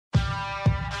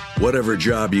Whatever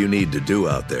job you need to do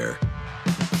out there,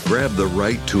 grab the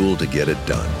right tool to get it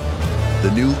done.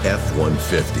 The new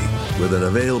F-150 with an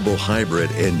available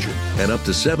hybrid engine and up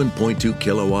to 7.2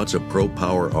 kilowatts of Pro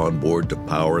Power on board to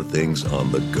power things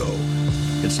on the go.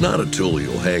 It's not a tool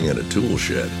you'll hang in a tool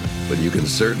shed, but you can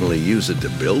certainly use it to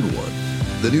build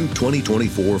one. The new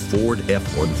 2024 Ford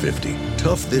F-150.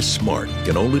 Tough this smart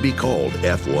can only be called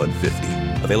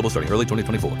F-150. Available starting early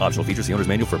 2024. Optional features: the owner's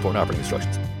manual for important operating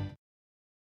instructions.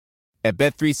 At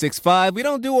Bet365, we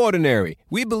don't do ordinary.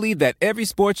 We believe that every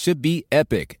sport should be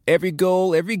epic. Every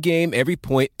goal, every game, every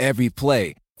point, every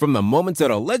play. From the moments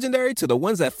that are legendary to the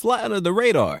ones that fly under the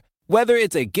radar. Whether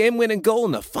it's a game-winning goal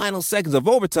in the final seconds of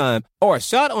overtime or a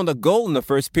shot on the goal in the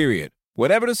first period.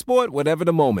 Whatever the sport, whatever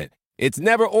the moment. It's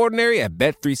never ordinary at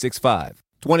Bet365.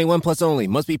 21 plus only.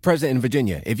 Must be present in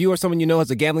Virginia. If you or someone you know has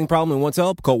a gambling problem and wants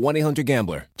help, call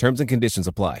 1-800-GAMBLER. Terms and conditions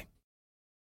apply.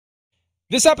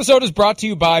 This episode is brought to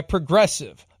you by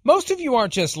Progressive. Most of you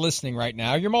aren't just listening right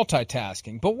now, you're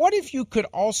multitasking. But what if you could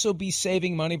also be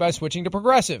saving money by switching to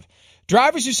Progressive?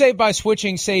 Drivers who save by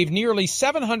switching save nearly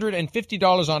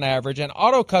 $750 on average, and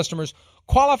auto customers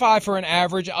qualify for an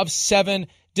average of 7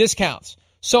 discounts.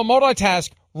 So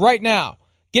multitask right now.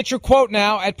 Get your quote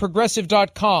now at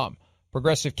Progressive.com.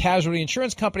 Progressive Casualty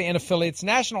Insurance Company and affiliates.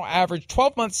 National average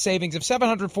 12-month savings of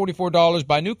 $744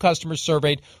 by new customers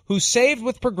surveyed who saved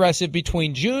with Progressive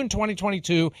between June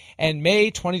 2022 and May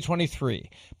 2023.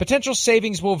 Potential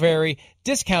savings will vary.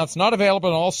 Discounts not available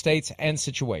in all states and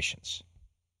situations.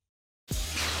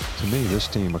 To me, this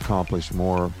team accomplished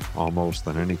more almost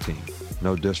than any team.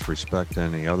 No disrespect to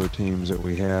any other teams that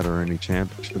we had or any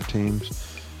championship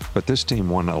teams, but this team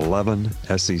won 11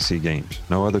 SEC games.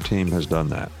 No other team has done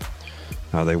that.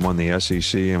 They won the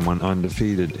SEC and went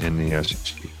undefeated in the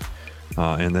SEC.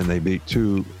 And then they beat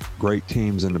 2 great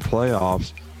teams in the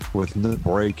playoffs with no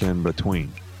break in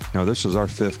between. This is our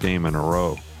 5th game in a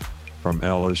row, from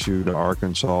LSU to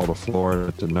Arkansas to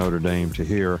Florida to Notre Dame to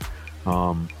here.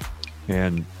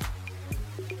 And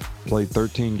played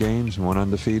 13 games and went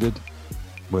undefeated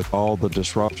with all the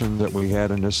disruption that we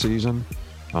had in this season.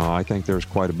 I think there's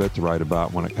quite a bit to write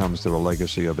about when it comes to the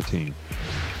legacy of a team.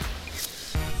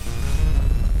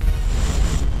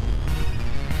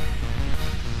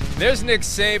 There's Nick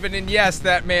Saban, and yes,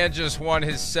 that man just won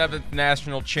his 7th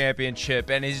national championship,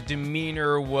 and his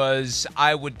demeanor was,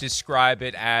 I would describe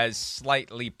it as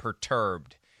slightly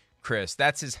perturbed, Chris.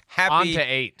 That's as happy on to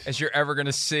 8 as you're ever going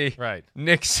to see. Right.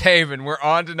 Nick Saban, we're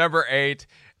on to number 8,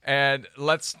 and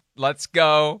let's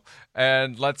go,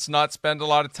 and let's not spend a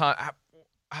lot of time.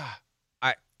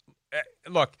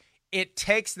 Look, it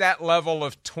takes that level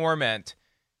of torment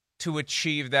to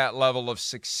achieve that level of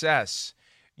success.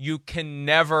 You can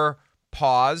never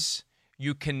pause.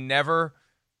 You can never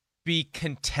be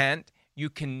content. You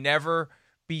can never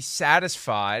be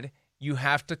satisfied. You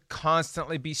have to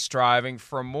constantly be striving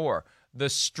for more. The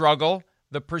struggle,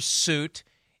 the pursuit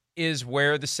is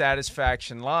where the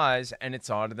satisfaction lies, and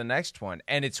it's on to the next one.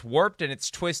 And it's warped and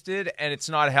it's twisted and it's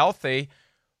not healthy,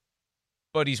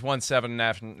 but he's won 7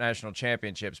 national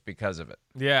championships because of it.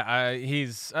 Yeah,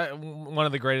 he's one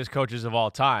of the greatest coaches of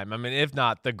all time. I mean, if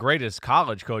not the greatest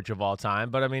college coach of all time.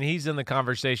 But, I mean, he's in the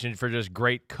conversation for just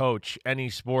great coach, any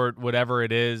sport, whatever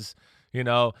it is.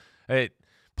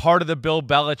 Part of the Bill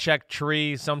Belichick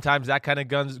tree, sometimes that kind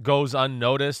of goes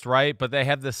unnoticed, right? But they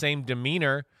have the same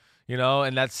demeanor,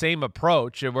 and that same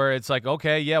approach where it's like,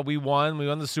 okay, yeah, we won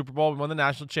the Super Bowl, we won the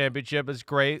national championship, it's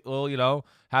great, we'll,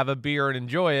 have a beer and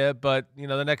enjoy it, but,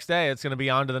 the next day it's going to be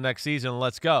on to the next season,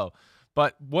 let's go.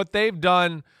 But what they've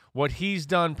done, what he's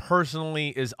done personally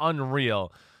is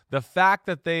unreal. The fact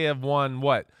that they have won,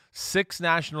 6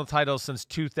 national titles since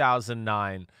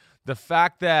 2009, the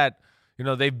fact that,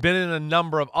 they've been in a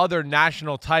number of other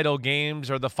national title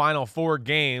games or the Final 4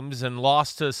 games and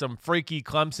lost to some freaky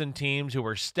Clemson teams who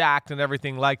were stacked and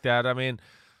everything like that. I mean,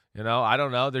 I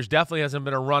don't know. There's definitely hasn't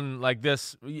been a run like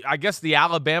this. I guess the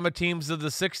Alabama teams of the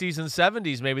 60s and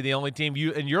 70s, maybe the only team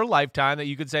in your lifetime that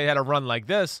you could say had a run like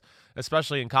this,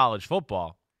 especially in college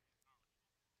football.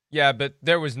 Yeah, but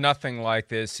there was nothing like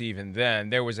this even then.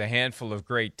 There was a handful of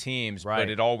great teams, right, but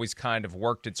it always kind of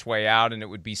worked its way out, and it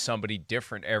would be somebody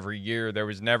different every year. There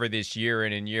was never this year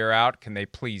in and year out, can they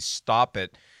please stop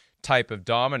it type of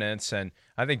dominance. And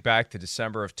I think back to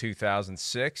December of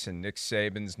 2006 and Nick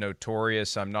Saban's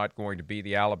notorious, I'm not going to be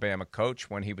the Alabama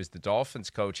coach when he was the Dolphins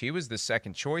coach. He was the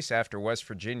second choice after West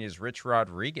Virginia's Rich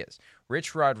Rodriguez.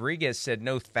 Rich Rodriguez said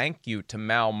no thank you to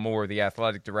Mal Moore, the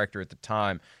athletic director at the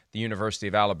time, the University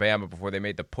of Alabama, before they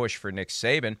made the push for Nick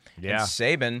Saban. Yeah. And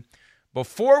Saban,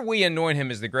 before we anoint him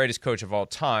as the greatest coach of all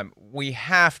time, we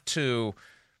have to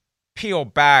peel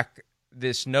back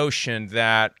this notion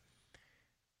that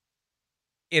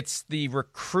it's the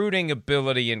recruiting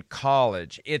ability in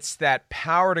college. It's that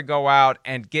power to go out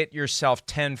and get yourself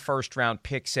 10 first-round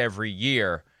picks every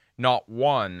year, not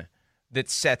one, that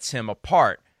sets him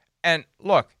apart. And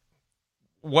look,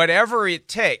 whatever it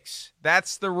takes,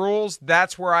 that's the rules.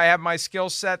 That's where I have my skill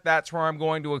set. That's where I'm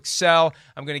going to excel.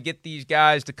 I'm going to get these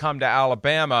guys to come to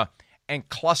Alabama and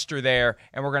cluster there,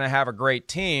 and we're going to have a great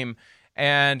team.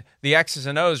 And the X's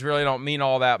and O's really don't mean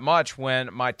all that much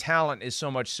when my talent is so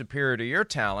much superior to your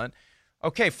talent.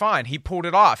 Okay, fine. He pulled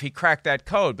it off. He cracked that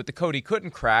code, but the code he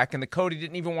couldn't crack, and the code he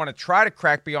didn't even want to try to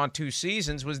crack beyond 2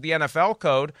 seasons, was the NFL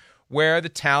code, where the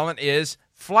talent is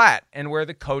flat and where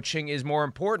the coaching is more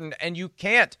important, and you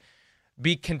can't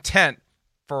be content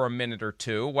for a minute or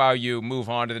two while you move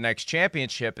on to the next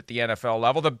championship at the NFL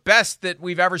level. The best that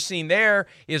we've ever seen there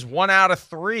is 1 out of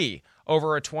 3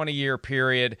 over a 20-year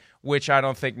period, which I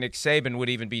don't think Nick Saban would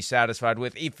even be satisfied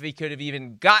with if he could have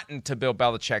even gotten to Bill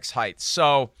Belichick's heights.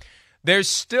 So there's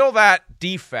still that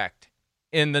defect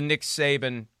in the Nick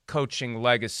Saban coaching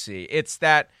legacy. It's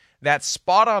that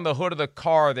spot on the hood of the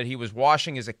car that he was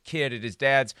washing as a kid at his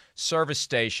dad's service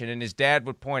station, and his dad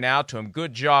would point out to him,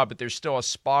 good job, but there's still a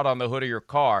spot on the hood of your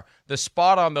car. The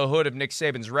spot on the hood of Nick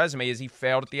Saban's resume is he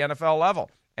failed at the NFL level,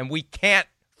 and we can't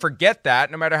forget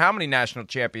that no matter how many national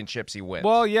championships he wins.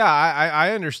 Well, yeah, I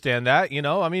understand that. You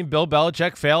know, I mean, Bill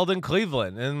Belichick failed in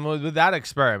Cleveland, and with that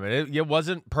experiment, it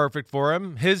wasn't perfect for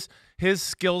him. His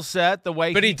skill set, the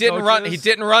way, but he didn't run. He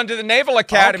didn't run to the Naval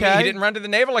Academy. Okay. He didn't run to the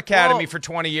Naval Academy for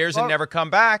 20 years and never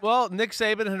come back. Well, Nick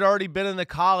Saban had already been in the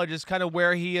college. It's kind of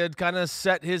where he had kind of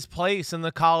set his place in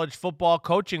the college football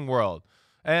coaching world.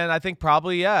 And I think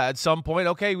probably, at some point,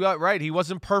 okay, right, he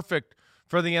wasn't perfect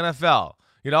for the NFL.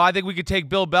 You know, I think we could take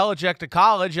Bill Belichick to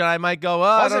college, and I might go,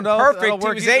 I don't know. Wasn't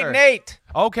perfect. He was 8-8.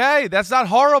 Okay, that's not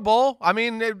horrible. I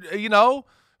mean,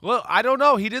 well, I don't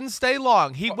know. He didn't stay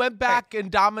long. He went back and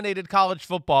dominated college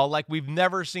football like we've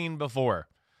never seen before.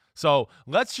 So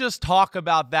let's just talk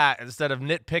about that instead of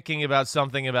nitpicking about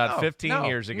something about 15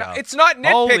 years ago. No, it's not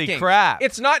nitpicking. Holy crap.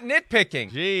 It's not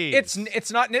nitpicking. Jeez.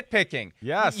 It's not nitpicking.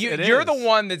 Yes, it is. You're the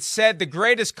one that said the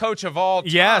greatest coach of all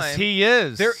time. Yes, he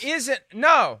is. There isn't.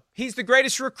 No, he's the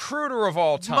greatest recruiter of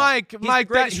all time.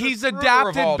 Mike, he's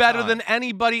adapted better than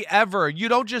anybody ever. You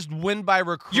don't just win by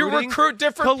recruiting. You recruit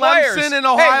different Clemson players. Clemson and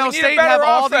Ohio State have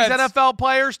all these offense. NFL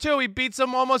players, too. He beats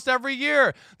them almost every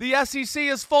year. The SEC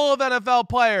is full of NFL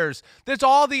players. That's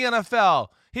all the NFL.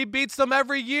 He beats them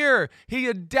every year. He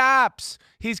adapts.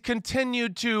 He's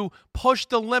continued to push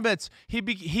the limits. He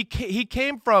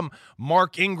came from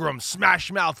Mark Ingram,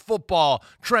 smash mouth football,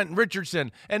 Trent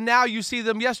Richardson, and now you see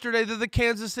them yesterday. They're the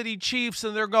Kansas City Chiefs,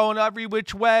 and they're going every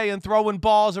which way and throwing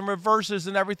balls and reverses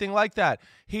and everything like that.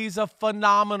 He's a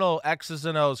phenomenal X's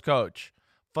and O's coach.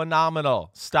 Phenomenal.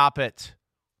 Stop it.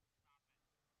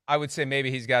 I would say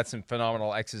maybe he's got some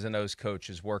phenomenal X's and O's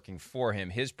coaches working for him.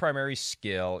 His primary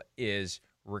skill is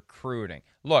recruiting.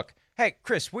 Look, hey,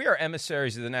 Chris, we are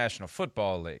emissaries of the National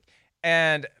Football League.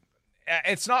 And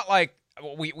it's not like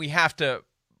we have to,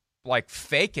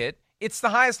 fake it. It's the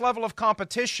highest level of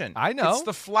competition. I know.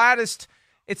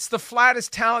 It's the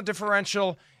flattest talent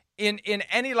differential in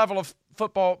any level of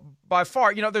football by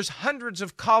far. You know, there's hundreds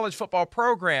of college football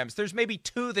programs. There's maybe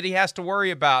 2 that he has to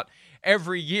worry about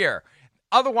every year.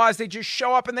 Otherwise, they just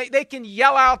show up and they can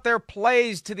yell out their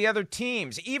plays to the other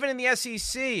teams, even in the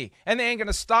SEC, and they ain't going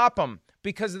to stop them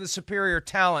because of the superior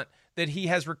talent that he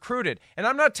has recruited. And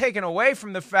I'm not taking away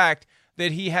from the fact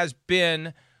that he has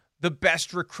been the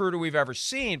best recruiter we've ever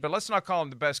seen, but let's not call him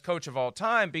the best coach of all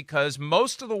time because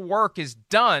most of the work is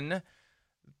done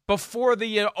before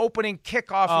the opening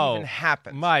kickoff even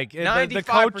happens. Mike, 95% the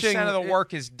coaching, of the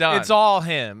work is done. It's all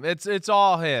him. It's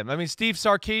all him. I mean, Steve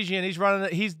Sarkisian, he's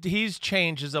running. He's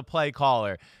changed as a play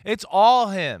caller. It's all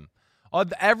him.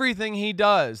 Everything he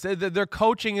does, their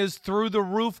coaching is through the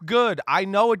roof good. I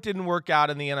know it didn't work out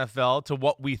in the NFL to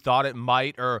what we thought it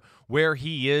might or where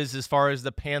he is as far as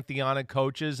the pantheon of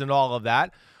coaches and all of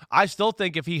that. I still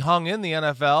think if he hung in the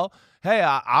NFL, hey,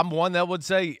 I'm one that would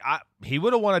say he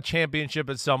would have won a championship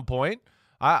at some point.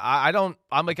 I'm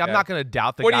not going to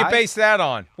doubt the guy. What do you base that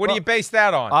on? What do you base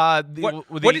that on?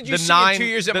 What did you see in 2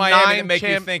 years at Miami that make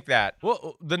you think that?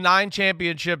 Well, the 9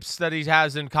 championships that he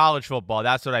has in college football,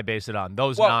 that's what I base it on.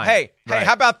 Those 9. Hey, right.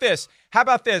 How about this? How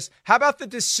about the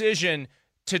decision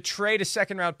to trade a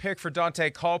second-round pick for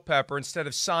Dante Culpepper instead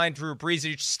of sign Drew Brees?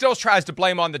 He still tries to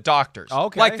blame on the doctors.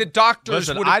 Okay. Like the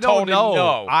doctors would have told him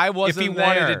no I wasn't if he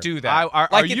wanted to do that. Are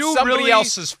it's you somebody really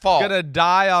else's fault. Going to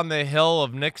die on the hill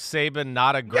of Nick Saban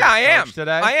not a great coach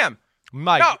today? I am.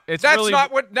 Mike, No, it's that's really,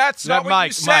 not what Mike,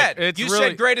 you said. Mike, You really,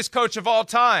 said greatest coach of all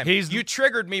time. He's you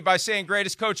triggered me by saying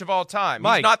greatest coach of all time.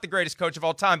 Mike, he's not the greatest coach of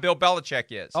all time. Bill Belichick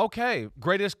is. Okay,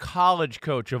 greatest college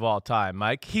coach of all time,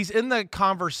 Mike. He's in the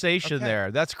conversation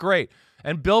there. That's great.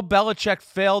 And Bill Belichick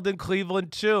failed in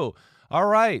Cleveland too. All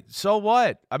right, so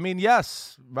what? I mean,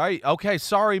 yes, right? Okay,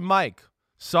 sorry, Mike.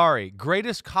 Sorry,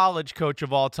 greatest college coach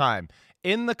of all time.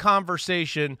 In the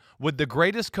conversation with the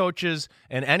greatest coaches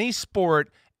in any sport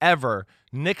ever,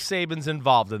 Nick Saban's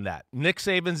involved in that. Nick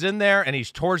Saban's in there, and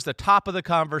he's towards the top of the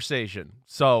conversation.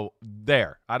 So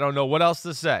there. I don't know what else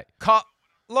to say.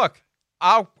 Look,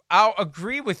 I'll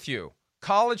agree with you.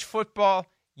 College football,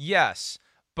 yes.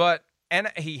 But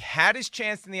he had his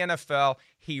chance in the NFL.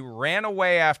 He ran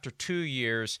away after 2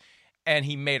 years, and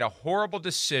he made a horrible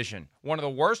decision, one of the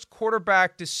worst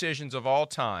quarterback decisions of all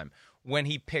time, when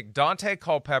he picked Dante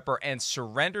Culpepper and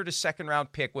surrendered a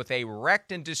second-round pick with a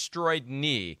wrecked and destroyed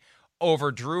knee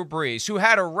over Drew Brees, who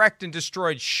had a wrecked and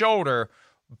destroyed shoulder.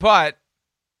 But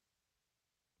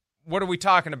what are we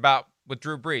talking about with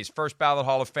Drew Brees? First ballot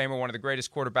Hall of Famer, one of the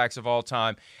greatest quarterbacks of all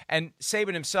time. And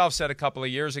Saban himself said a couple of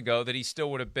years ago that he still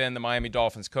would have been the Miami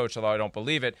Dolphins coach, although I don't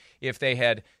believe it, if they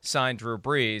had signed Drew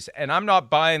Brees. And I'm not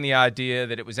buying the idea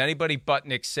that it was anybody but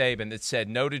Nick Saban that said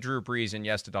no to Drew Brees and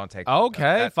yes to Dante Culpepper.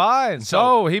 Okay, fine.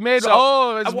 So he made it's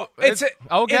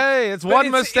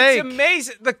one mistake. It's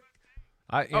amazing.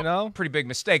 Pretty big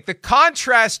mistake. The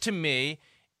contrast to me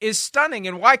is stunning,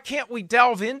 and why can't we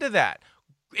delve into that?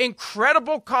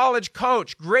 Incredible college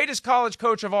coach, greatest college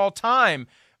coach of all time,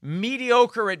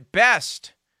 mediocre at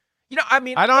best.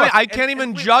 I can't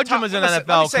even judge him as an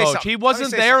NFL coach. He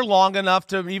wasn't there long enough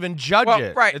to even judge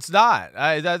it. Right. It's not.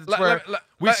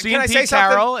 We've seen Pete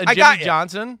Carroll and Jimmy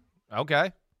Johnson.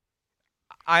 Okay.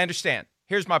 I understand.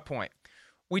 Here's my point.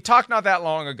 We talked not that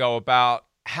long ago about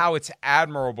how it's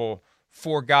admirable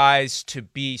for guys to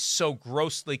be so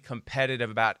grossly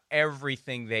competitive about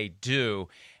everything they do.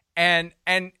 And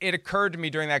it occurred to me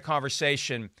during that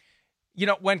conversation,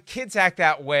 when kids act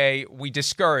that way, we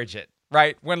discourage it,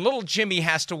 right? When little Jimmy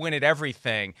has to win at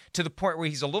everything to the point where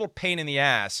he's a little pain in the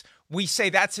ass, we say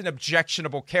that's an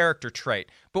objectionable character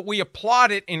trait. But we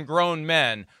applaud it in grown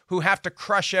men who have to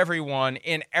crush everyone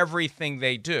in everything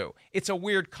they do. It's a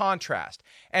weird contrast.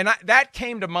 And that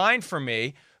came to mind for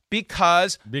me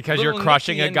because you're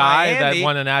crushing a guy that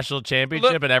won a national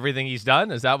championship and everything he's done?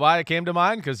 Is that why it came to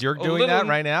mind? Because you're doing that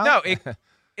right now? No,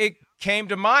 it came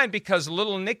to mind because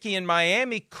little Nicky in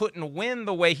Miami couldn't win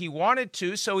the way he wanted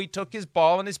to, so he took his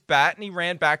ball and his bat and he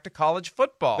ran back to college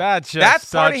football. That's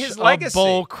part of his legacy.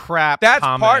 Bull crap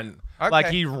comment. Like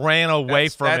he ran away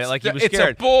from it, like he was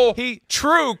scared. It's a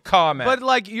true comment. But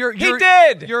like he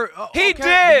did. You're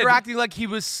acting like he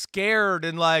was scared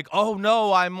and like, oh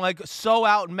no, I'm like so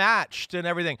outmatched and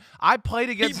everything. I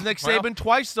played against Nick Saban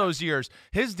twice those years.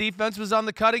 His defense was on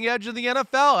the cutting edge of the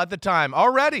NFL at the time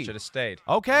already. Should have stayed.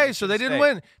 Okay, so they didn't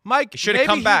win. Mike,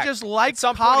 maybe he just liked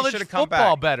college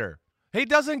football better. He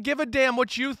doesn't give a damn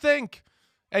what you think.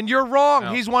 And you're wrong.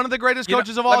 No. He's one of the greatest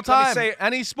coaches of all time.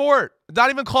 Any sport.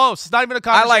 Not even close. It's not even a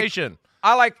conversation.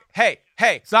 Hey.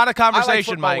 It's not a conversation, I like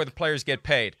football Mike. where the players get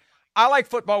paid. I like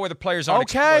football where the players aren't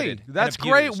exploited. That's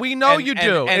great. We know you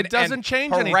do. It doesn't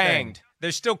change anything.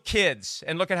 They're still kids,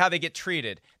 and look at how they get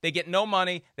treated. They get no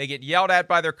money. They get yelled at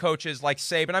by their coaches like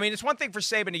Saban. I mean, it's one thing for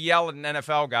Saban to yell at an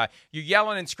NFL guy. You're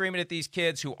yelling and screaming at these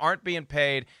kids who aren't being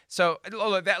paid. So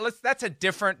that's a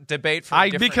different debate for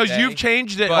a different because day. You've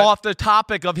changed it off the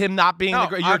topic of him not being the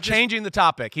greatest. You're changing the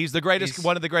topic. He's the greatest,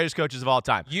 one of the greatest coaches of all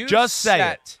time. Just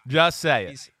say it. Just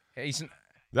say it.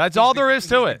 That's all there is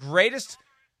to it.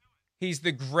 He's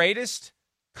the greatest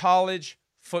college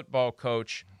football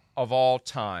coach of all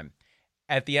time.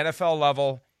 At the NFL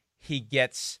level, he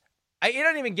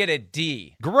doesn't even get a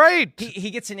D. Great. He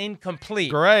gets an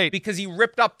incomplete. Great. Because he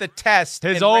ripped up the test.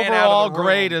 His overall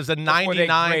grade is a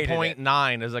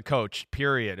 99.9 as a coach,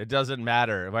 period. It doesn't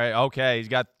matter. Right? Okay, he's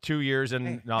got 2 years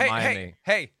in Miami.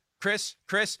 Hey, Chris,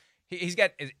 he's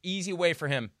got an easy way for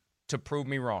him to prove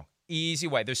me wrong. Easy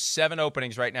way. There's 7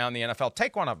 openings right now in the NFL.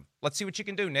 Take one of them. Let's see what you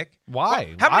can do, Nick.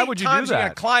 Why? Why would you do that? How many times are you going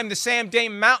to climb the Sam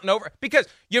Dame mountain over? Because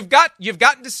you've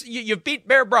beat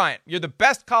Bear Bryant. You're the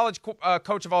best college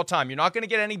coach of all time. You're not going to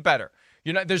get any better.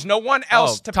 There's no one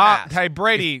else to pass. Hey,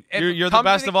 Brady, you're the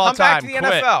best of all time. Quit.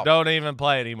 NFL. Don't even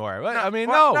play anymore.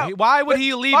 No. Why would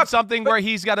he leave something where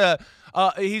he's got to?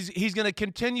 He's going to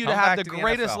continue to have the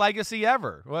greatest legacy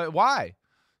ever. Why?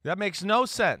 That makes no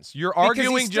sense. You're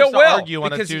arguing just to argue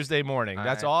on a Tuesday morning.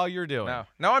 That's all you're doing.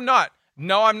 No, I'm not.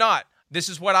 No, I'm not. This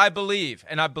is what I believe,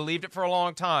 and I've believed it for a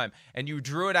long time, and you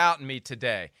drew it out in me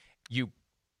today. You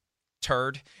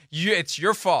turd. It's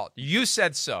your fault. You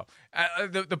said so.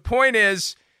 The point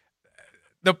is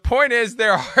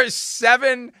there are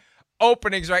 7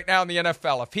 openings right now in the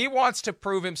NFL. If he wants to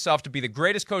prove himself to be the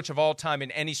greatest coach of all time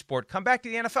in any sport, come back to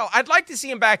the NFL. I'd like to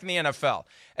see him back in the NFL.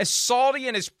 As salty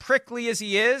and as prickly as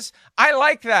he is, I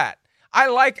like that. I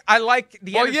like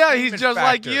the Well, yeah, he's just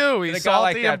like you. that a He's guy like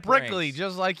salty that and prickly, brings.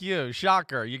 just like you.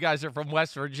 Shocker. You guys are from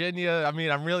West Virginia. I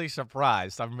mean, I'm really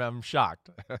surprised. I'm shocked.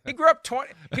 He grew up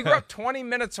 20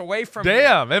 minutes away from me.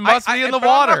 Damn, it must be in the but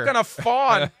water. I'm not going to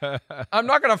fawn. I'm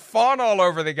not going to fawn all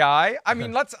over the guy. I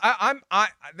mean,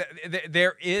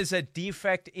 there is a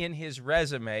defect in his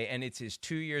resume, and it's his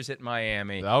 2 years at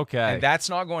Miami. Okay. And that's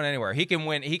not going anywhere. He can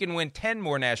win 10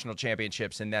 more national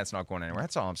championships, and that's not going anywhere.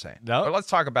 That's all I'm saying. No. But let's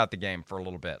talk about the game for a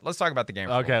little bit. Let's talk about the game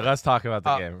for a little Okay, bit. let's talk about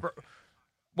the game.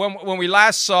 When we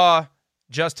last saw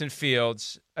Justin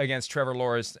Fields against Trevor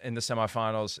Lawrence in the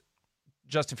semifinals,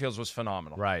 Justin Fields was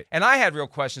phenomenal. Right. And I had real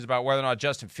questions about whether or not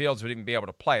Justin Fields would even be able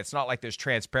to play. It's not like there's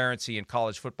transparency in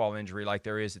college football injury like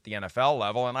there is at the NFL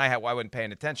level, and I wasn't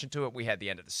paying attention to it. We had the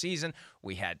end of the season.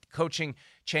 We had coaching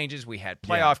changes. We had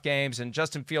playoff games, and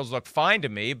Justin Fields looked fine to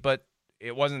me, but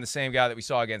it wasn't the same guy that we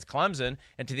saw against Clemson.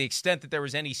 And to the extent that there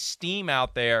was any steam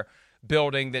out there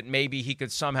building that maybe he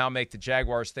could somehow make the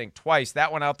Jaguars think twice,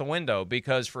 that went out the window,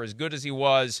 because for as good as he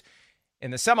was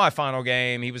in the semifinal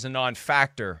game, he was a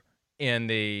non-factor in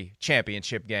the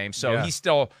championship game. So he's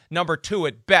still number 2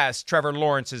 at best. Trevor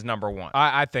Lawrence is number 1.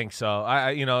 I think so.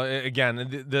 Again,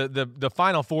 the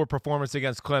Final Four performance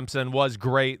against Clemson was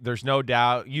great. There's no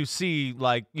doubt. You see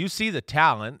the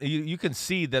talent. You can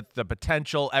see that the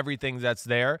potential, everything that's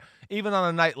there, even on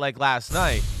a night like last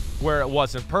night where it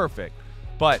wasn't perfect.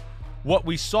 But what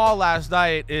we saw last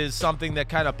night is something that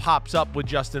kind of pops up with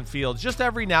Justin Fields just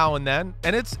every now and then,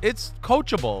 and it's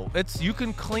coachable. You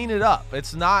can clean it up.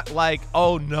 It's not like,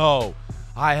 oh no,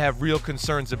 I have real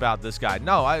concerns about this guy.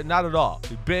 No, not at all.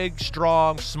 Big,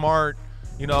 strong, smart.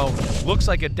 Looks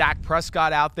like a Dak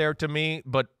Prescott out there to me,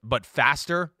 but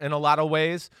faster in a lot of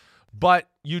ways. But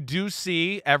you do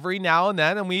see every now and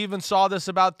then, and we even saw this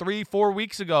about 3-4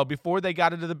 weeks ago before they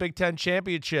got into the Big Ten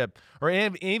championship, or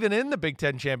even in the Big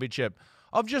Ten championship,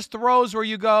 of just throws where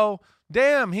you go,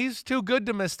 damn, he's too good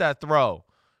to miss that throw.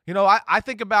 I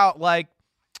think about like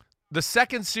the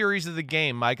second series of the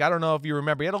game, Mike. I don't know if you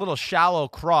remember. He had a little shallow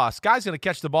cross. Guy's going to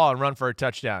catch the ball and run for a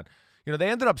touchdown. They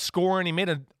ended up scoring. He made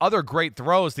other great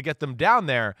throws to get them down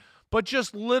there. But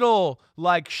just little,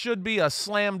 should be a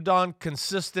slam dunk,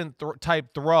 consistent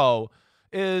type throw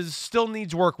still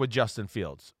needs work with Justin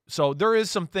Fields. So there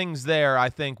is some things there, I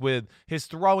think, with his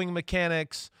throwing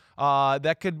mechanics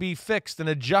that could be fixed and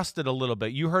adjusted a little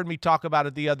bit. You heard me talk about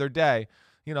it the other day.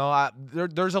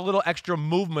 There's a little extra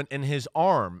movement in his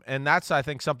arm, and that's, I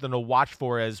think, something to watch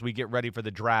for as we get ready for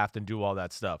the draft and do all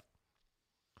that stuff.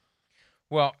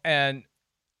 Well, and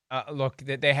look,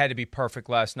 they had to be perfect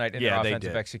last night in their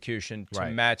offensive execution to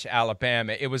match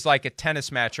Alabama. It was like a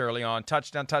tennis match early on.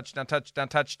 Touchdown, touchdown, touchdown,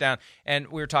 touchdown. And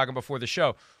we were talking before the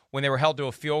show, when they were held to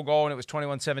a field goal and it was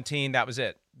 21-17, that was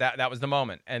it. That was the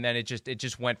moment. And then it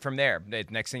just went from there.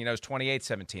 Next thing you know, it's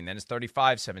 28-17. Then it's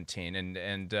 35-17.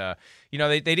 And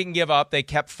they didn't give up. They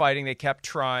kept fighting. They kept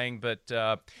trying. But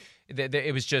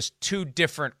it was just 2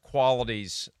 different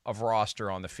qualities of roster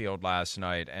on the field last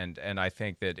night, and I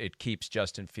think that it keeps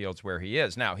Justin Fields where he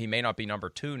is. Now, he may not be number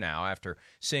 2 now after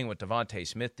seeing what Devontae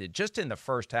Smith did. Just in the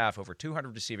first half, over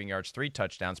 200 receiving yards, 3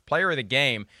 touchdowns, player of the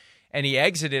game, and he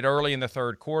exited early in the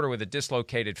third quarter with a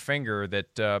dislocated finger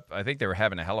that I think they were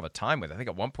having a hell of a time with. I think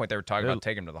at one point they were talking about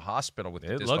taking him to the hospital with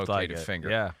the dislocated finger.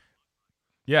 Yeah.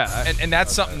 Yeah, and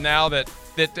that's something now that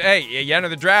hey, you enter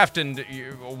the draft and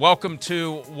welcome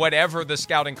to whatever the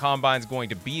scouting combine is going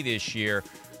to be this year,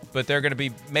 but they're going to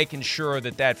be making sure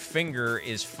that finger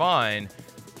is fine,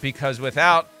 because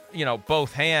without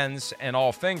both hands and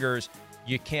all fingers,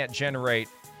 you can't generate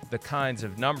the kinds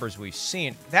of numbers we've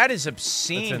seen. That is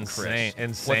obscene,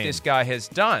 Chris, what this guy has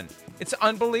done. It's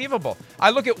unbelievable. I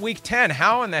look at Week 10.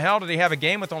 How in the hell did he have a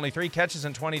game with only 3 catches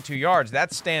and 22 yards?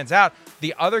 That stands out.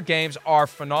 The other games are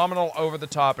phenomenal, over the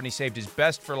top, and he saved his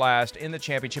best for last in the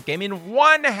championship game. In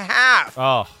one half,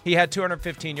 he had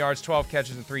 215 yards, 12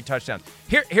 catches, and 3 touchdowns.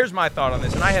 Here's my thought on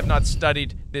this, and I have not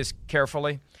studied this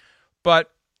carefully,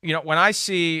 but when I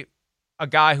see a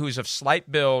guy who's of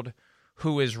slight build,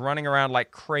 who is running around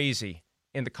like crazy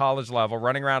in the college level,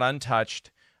 running around untouched,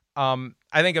 I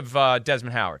think of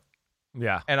Desmond Howard.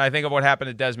 Yeah. And I think of what happened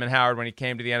to Desmond Howard when he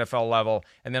came to the NFL level.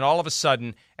 And then all of a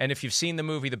sudden, and if you've seen the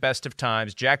movie The Best of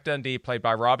Times, Jack Dundee, played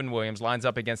by Robin Williams, lines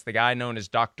up against the guy known as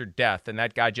Dr. Death. And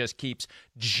that guy just keeps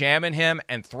jamming him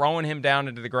and throwing him down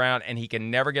into the ground, and he can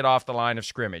never get off the line of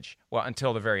scrimmage. Well,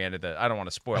 until the very end of I don't want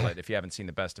to spoil it if you haven't seen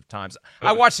The Best of Times.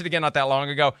 I watched it again not that long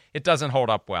ago. It doesn't hold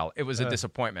up well. It was a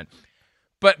disappointment.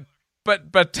 But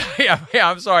yeah,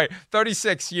 I'm sorry.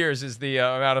 36 years is the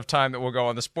amount of time that we'll go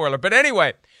on the spoiler. But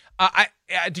anyway,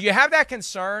 do you have that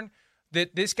concern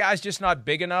that this guy's just not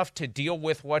big enough to deal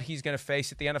with what he's going to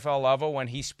face at the NFL level when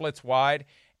he splits wide,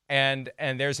 and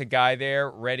there's a guy there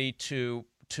ready to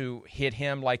hit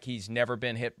him like he's never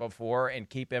been hit before and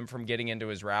keep him from getting into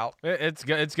his route? It's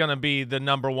going to be the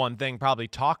number one thing probably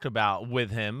talked about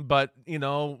with him. But,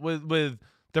 with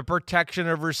the protection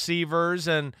of receivers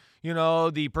and,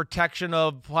 the protection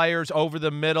of players over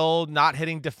the middle, not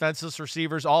hitting defenseless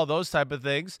receivers, all those type of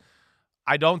things,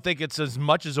 I don't think it's as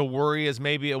much as a worry as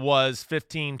maybe it was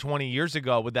 15, 20 years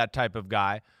ago with that type of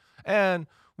guy. And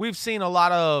we've seen a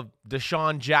lot of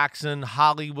Deshaun Jackson,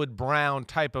 Hollywood Brown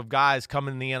type of guys come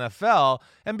in the NFL.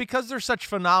 And because they're such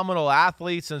phenomenal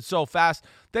athletes and so fast,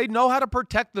 they know how to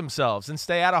protect themselves and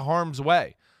stay out of harm's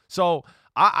way. So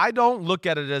I don't look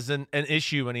at it as an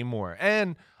issue anymore.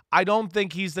 And I don't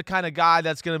think he's the kind of guy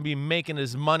that's going to be making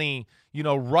his money,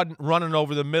 running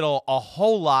over the middle a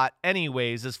whole lot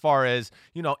anyways, as far as,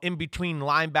 in between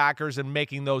linebackers and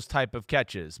making those type of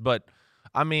catches. But,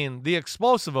 I mean, the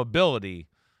explosive ability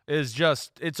is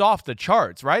just, it's off the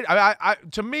charts, right?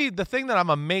 To me, the thing that I'm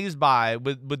amazed by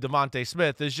with DeVonta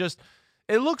Smith is just,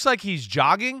 it looks like he's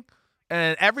jogging,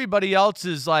 and everybody else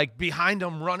is like behind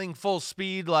him running full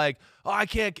speed, like, oh, I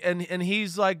can't. And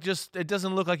he's like, just, it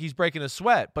doesn't look like he's breaking a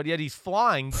sweat, but yet he's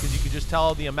flying because you can just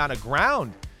tell the amount of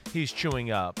ground he's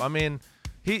chewing up. I mean,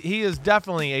 he is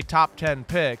definitely a top 10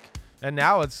 pick. And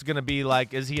now it's going to be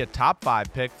like, is he a top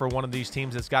 5 pick for one of these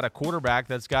teams that's got a quarterback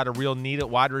that's got a real need at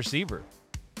wide receiver?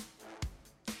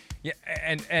 Yeah,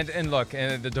 and look,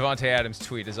 and the Devontae Adams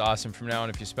tweet is awesome. From now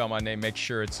on, if you spell my name, make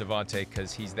sure it's Devontae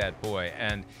because he's that boy.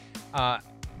 And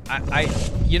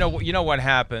you know what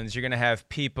happens? You're going to have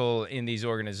people in these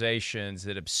organizations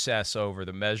that obsess over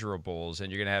the measurables,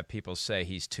 and you're going to have people say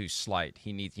he's too slight.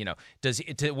 He needs,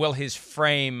 will his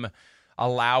frame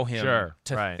allow him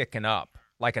to thicken up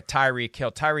like a Tyreek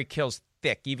Hill? Tyreek Hill's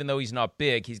thick, even though he's not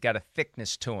big. He's got a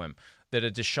thickness to him that a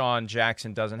Deshaun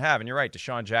Jackson doesn't have. And you're right,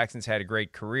 Deshaun Jackson's had a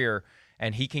great career,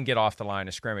 and he can get off the line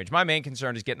of scrimmage. My main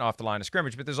concern is getting off the line of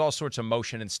scrimmage, but there's all sorts of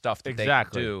motion and stuff that they can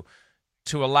do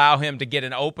to allow him to get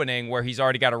an opening where he's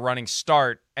already got a running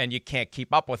start and you can't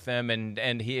keep up with him. And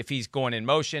if he's going in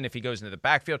motion, if he goes into the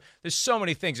backfield, there's so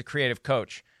many things a creative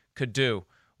coach could do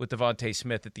with DeVonta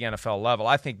Smith at the NFL level.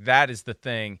 I think that is the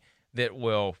thing that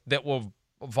will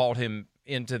vault him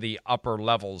into the upper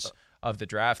levels of the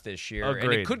draft this year. Agreed.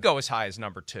 And it could go as high as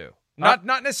number 2. Not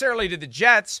necessarily to the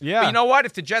Jets, but you know what?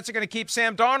 If the Jets are going to keep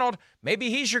Sam Darnold, maybe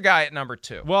he's your guy at number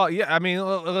 2. Well, yeah, I mean,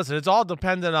 listen, it's all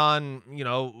dependent on,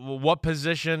 what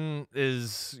position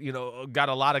is, got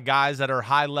a lot of guys that are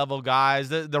high-level guys,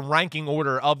 the ranking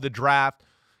order of the draft,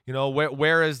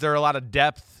 where is there a lot of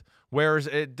depth,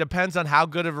 it depends on how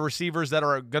good of receivers that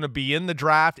are going to be in the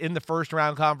draft, in the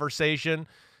first-round conversation.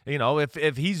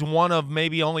 If he's one of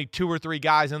maybe only 2 or 3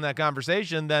 guys in that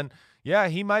conversation, then yeah,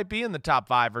 he might be in the top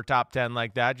 5 or top 10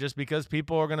 like that, just because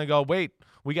people are going to go, wait,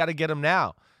 we got to get him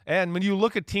now. And when you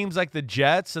look at teams like the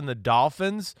Jets and the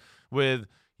Dolphins with,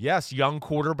 yes, young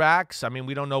quarterbacks, I mean,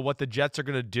 we don't know what the Jets are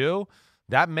going to do.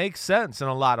 That makes sense in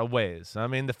a lot of ways. I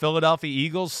mean, the Philadelphia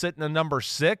Eagles sitting at number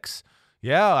 6.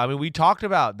 Yeah, I mean, we talked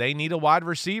about they need a wide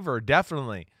receiver,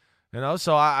 definitely.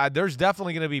 So there's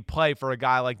definitely going to be play for a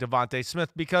guy like DeVonta Smith,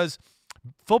 because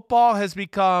football has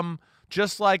become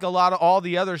just like all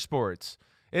the other sports.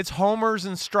 It's homers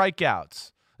and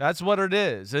strikeouts. That's what it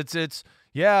is. It's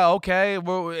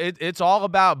all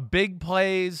about big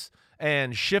plays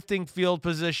and shifting field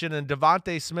position. And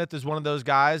DeVonta Smith is one of those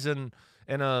guys in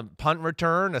a punt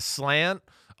return, a slant,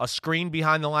 a screen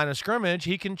behind the line of scrimmage.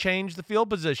 He can change the field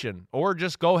position or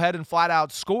just go ahead and flat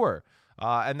out score.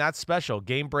 And that's special.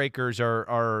 Game breakers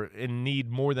are in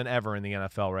need more than ever in the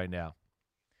NFL right now.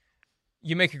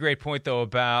 You make a great point, though,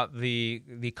 about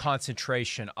the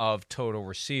concentration of total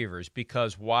receivers,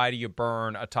 because why do you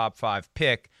burn a top 5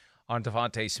 pick on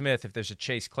DeVonta Smith if there's a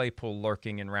Chase Claypool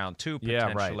lurking in round 2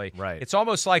 potentially? Yeah, right. It's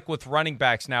almost like with running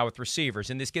backs now with receivers,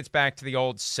 and this gets back to the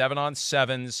old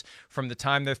 7-on-7s from the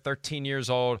time they're 13 years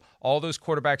old, all those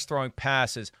quarterbacks throwing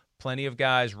passes, plenty of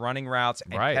guys running routes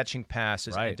and catching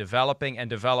passes and developing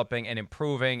and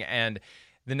improving, and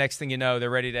the next thing you know,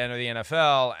 they're ready to enter the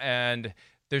NFL, and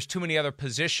There's too many other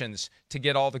positions to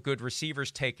get all the good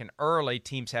receivers taken early.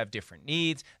 Teams have different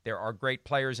needs. There are great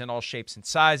players in all shapes and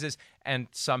sizes, and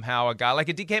somehow a guy like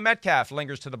a DK Metcalf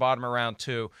lingers to the bottom of round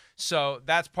 2. So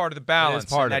that's part of the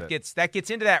balance. That gets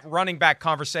into that running back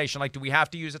conversation. Like, do we have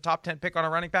to use a top 10 pick on a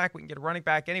running back? We can get a running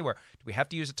back anywhere. Do we have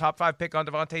to use a top 5 pick on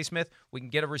Devontae Smith? We can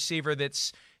get a receiver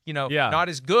that's, not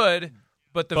as good,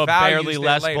 but barely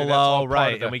less later. below,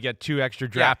 right? And we get 2 extra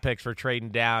draft picks for trading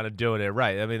down and doing it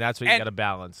right. I mean, that's what you got to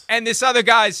balance. And this other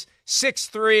guy's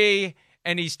 6'3",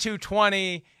 and he's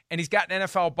 220, and he's got an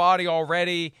NFL body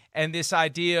already. And this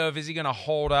idea of, is he going to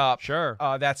hold up? Sure.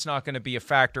 That's not going to be a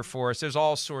factor for us. There's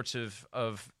all sorts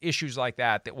of issues like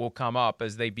that will come up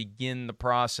as they begin the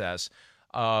process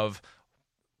of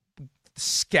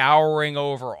scouring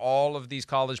over all of these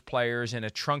college players in a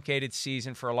truncated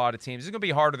season for a lot of teams. It's going to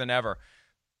be harder than ever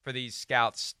for these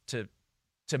scouts to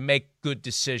make good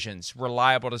decisions,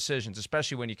 reliable decisions,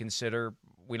 especially when you consider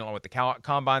we don't know what the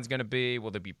combine's going to be. Will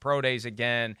there be pro days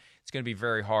again? It's going to be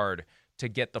very hard to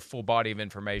get the full body of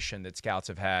information that scouts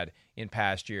have had in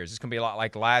past years. It's going to be a lot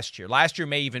like last year. Last year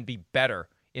may even be better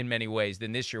in many ways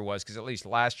than this year was, because at least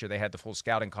last year they had the full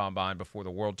scouting combine before the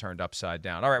world turned upside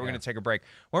down. All right, we're going to take a break.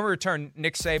 When we return,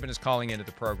 Nick Saban is calling into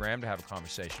the program to have a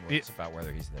conversation with us about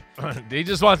whether he's there. He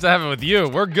just wants to have it with you.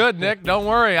 We're good, Nick. Don't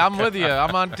worry. I'm with you.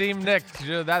 I'm on Team Nick.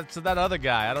 That's that other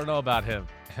guy. I don't know about him.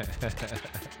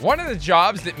 One of the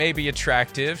jobs that may be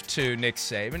attractive to Nick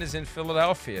Saban is in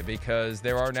Philadelphia, because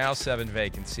there are now 7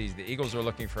 vacancies. The Eagles are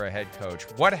looking for a head coach.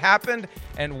 What happened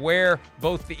and where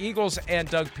both the Eagles and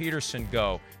Doug Pederson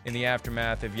go in the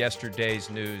aftermath of yesterday's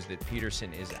news that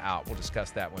Pederson is out. We'll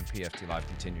discuss that when PFT Live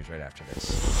continues right after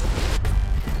this.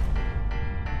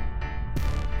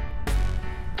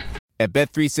 At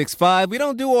Bet365, we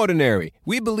don't do ordinary.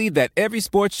 We believe that every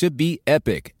sport should be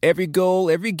epic. Every goal,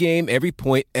 every game, every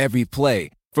point, every play.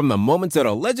 From the moments that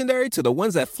are legendary to the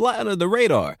ones that fly under the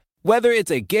radar. Whether it's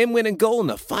a game-winning goal in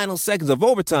the final seconds of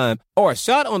overtime or a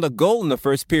shot on the goal in the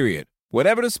first period.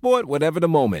 Whatever the sport, whatever the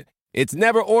moment. It's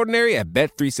never ordinary at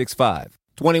Bet365.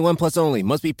 21 plus only.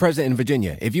 Must be present in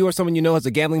Virginia. If you or someone you know has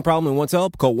a gambling problem and wants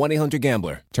help, call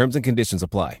 1-800-GAMBLER. Terms and conditions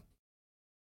apply.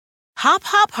 Hop,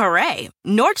 hop, hooray!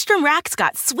 Nordstrom Rack's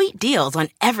got sweet deals on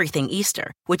everything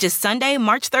Easter, which is Sunday,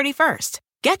 March 31st.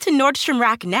 Get to Nordstrom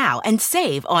Rack now and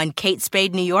save on Kate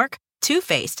Spade New York, Too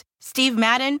Faced, Steve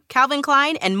Madden, Calvin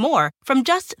Klein, and more from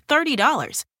just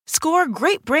 $30. Score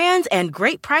great brands and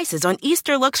great prices on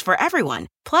Easter looks for everyone,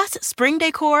 plus spring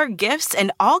decor, gifts,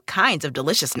 and all kinds of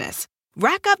deliciousness.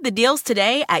 Rack up the deals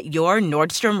today at your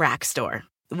Nordstrom Rack store.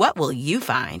 What will you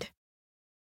find?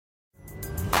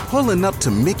 Pulling up to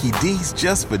Mickey D's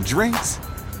just for drinks?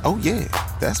 Oh yeah,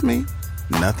 that's me.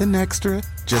 Nothing extra,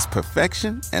 just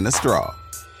perfection and a straw.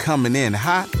 Coming in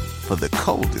hot for the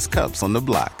coldest cups on the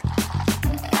block.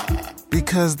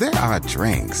 Because there are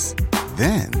drinks.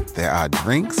 Then there are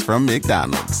drinks from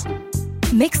McDonald's.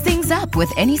 Mix things up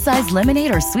with any size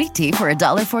lemonade or sweet tea for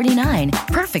 $1.49.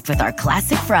 Perfect with our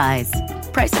classic fries.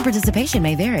 Price and participation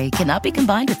may vary. Cannot be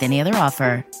combined with any other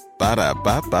offer.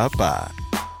 Ba-da-ba-ba-ba.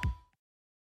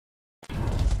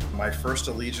 My first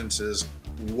allegiance is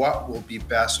what will be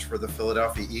best for the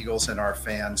Philadelphia Eagles and our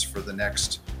fans for the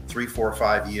next 3, 4,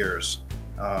 5 years.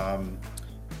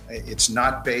 It's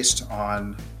not based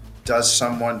on, does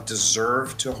someone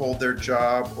deserve to hold their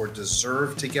job or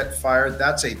deserve to get fired?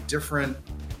 That's a different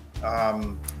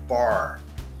bar.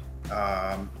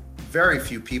 Very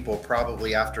few people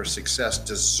probably after success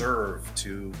deserve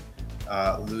to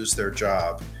lose their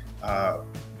job.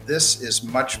 This is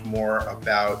much more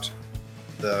about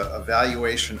the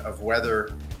evaluation of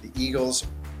whether the Eagles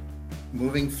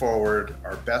moving forward,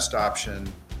 our best option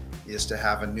is to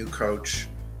have a new coach.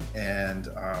 And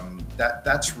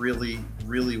that's really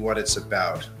what it's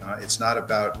about. It's not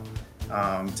about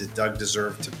did Doug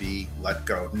deserve to be let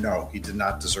go? No, he did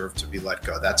not deserve to be let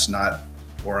go. That's not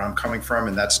where I'm coming from,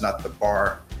 and that's not the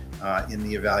bar in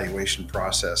the evaluation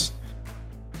process.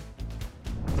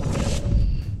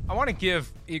 I want to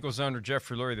give Eagles owner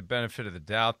Jeffrey Lurie the benefit of the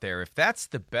doubt there. If that's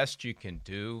the best you can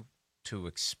do to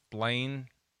explain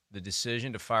the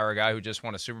decision to fire a guy who just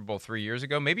won a Super Bowl 3 years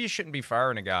ago, maybe you shouldn't be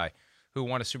firing a guy who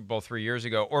won a Super Bowl 3 years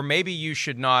ago, or maybe you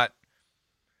should not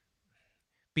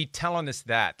be telling us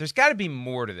that. There's got to be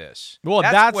more to this. Well,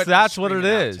 that's what it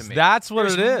is. That's what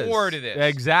it is. There's more to this.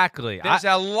 Exactly. There's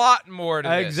a lot more to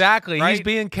this. Exactly. Right? He's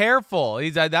being careful.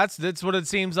 That's what it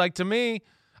seems like to me.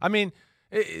 I mean,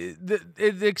 it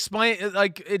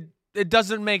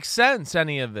doesn't make sense,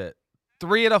 any of it.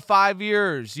 3 out of 5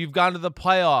 years, you've gone to the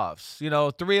playoffs.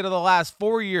 3 out of the last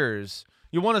 4 years.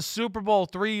 You won a Super Bowl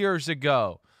 3 years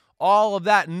ago. All of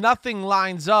that, nothing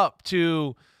lines up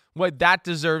to that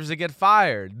deserves to get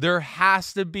fired. There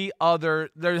has to be other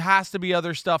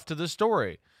stuff to the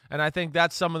story. And I think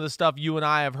that's some of the stuff you and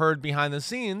I have heard behind the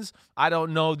scenes. I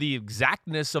don't know the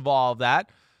exactness of all of that,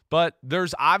 but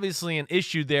there's obviously an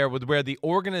issue there with where the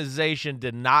organization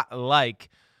did not like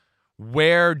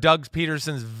where Doug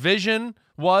Pederson's vision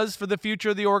was for the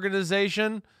future of the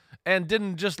organization and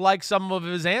didn't just like some of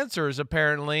his answers,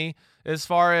 apparently, as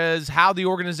far as how the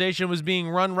organization was being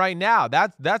run right now.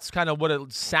 That's kind of what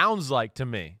it sounds like to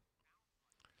me.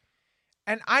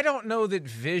 And I don't know that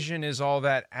vision is all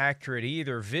that accurate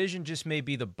either. Vision just may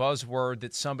be the buzzword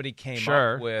that somebody came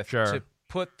up with to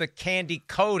put the candy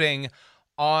coating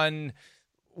on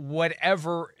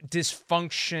whatever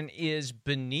dysfunction is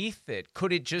beneath it.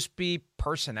 Could it just be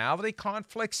personality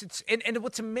conflicts? And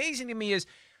what's amazing to me is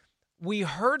we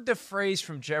heard the phrase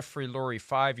from Jeffrey Lurie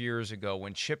 5 years ago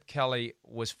when Chip Kelly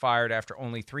was fired after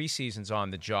only 3 seasons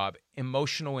on the job,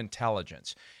 emotional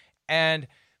intelligence. And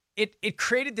it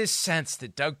created this sense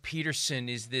that Doug Pederson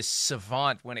is this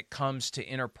savant when it comes to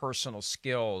interpersonal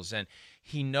skills, and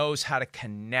he knows how to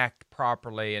connect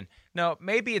properly. And no,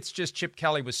 maybe it's just Chip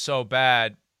Kelly was so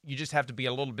bad, you just have to be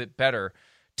a little bit better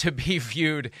to be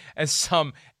viewed as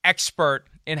some expert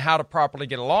in how to properly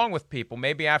get along with people.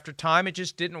 Maybe after time it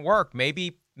just didn't work.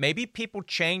 Maybe people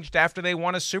changed after they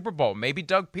won a Super Bowl. Maybe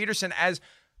Doug Pederson, as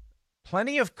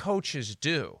plenty of coaches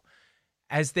do,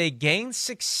 as they gain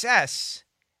success,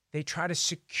 they try to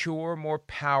secure more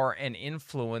power and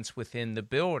influence within the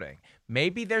building.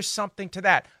 Maybe there's something to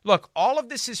that. Look, all of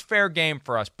this is fair game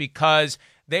for us because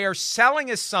they are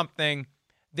selling us something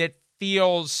that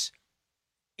feels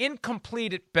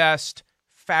incomplete at best,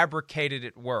 fabricated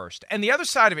at worst. And the other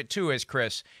side of it too is,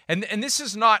 Chris, and this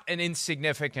is not an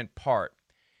insignificant part.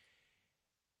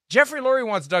 Jeffrey Lurie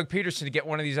wants Doug Pederson to get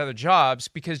one of these other jobs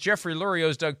because Jeffrey Lurie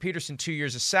owes Doug Pederson 2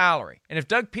 years of salary. And if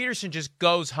Doug Pederson just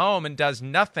goes home and does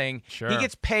nothing, he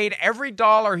gets paid every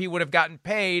dollar he would have gotten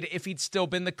paid if he'd still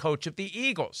been the coach of the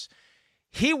Eagles.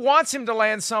 He wants him to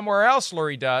land somewhere else,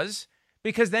 Lurie does,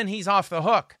 because then he's off the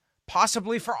hook,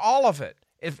 possibly for all of it.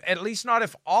 If at least not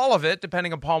if all of it,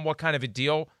 depending upon what kind of a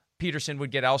deal Pederson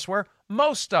would get elsewhere,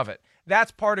 most of it.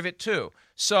 That's part of it too.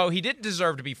 So he didn't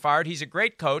deserve to be fired. He's a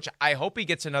great coach. I hope he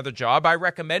gets another job. I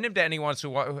recommend him to anyone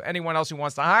else who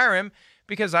wants to hire him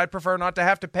because I'd prefer not to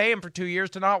have to pay him for 2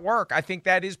 years to not work. I think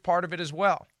that is part of it as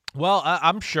well. Well,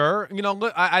 I'm sure. You know,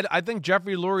 look, I think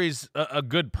Jeffrey Lurie's a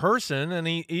good person, and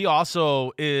he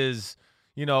also is,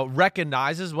 you know,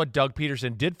 recognizes what Doug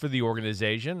Pederson did for the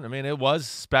organization. I mean, it was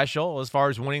special as far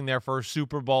as winning their first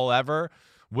Super Bowl ever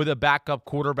with a backup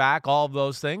quarterback, all of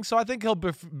those things. So I think he'll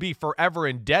be forever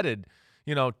indebted,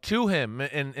 you know, to him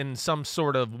in some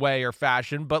sort of way or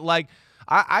fashion. But like,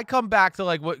 I come back to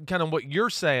like what you're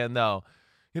saying though.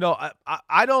 You know,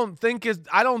 I don't think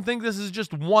this is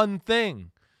just one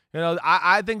thing. You know,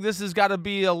 I think this has got to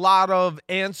be a lot of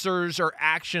answers or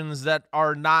actions that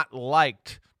are not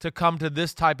liked to come to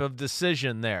this type of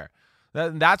decision there.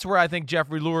 That's where I think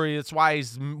Jeffrey Lurie, that's why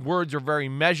his words are very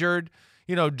measured.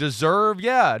 You know, deserve?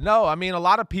 Yeah. No, I mean, a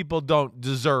lot of people don't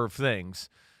deserve things.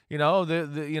 You know,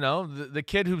 the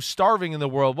kid who's starving in the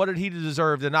world, what did he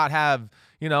deserve to not have,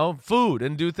 you know, food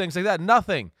and do things like that?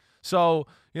 Nothing. So,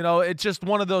 you know, it's just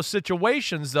one of those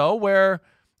situations, though, where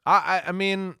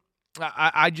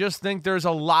I just think there's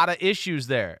a lot of issues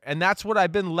there. And that's what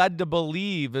I've been led to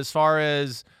believe as far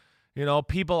as, you know,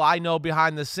 people I know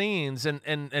behind the scenes.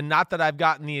 And not that I've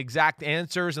gotten the exact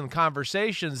answers and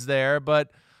conversations there,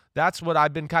 but that's what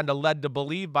I've been kind of led to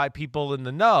believe by people in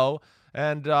the know.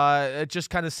 And it just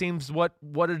kind of seems what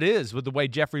it is with the way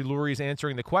Jeffrey Lurie is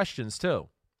answering the questions, too.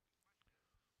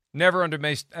 Never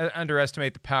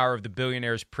underestimate the power of the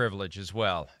billionaire's privilege as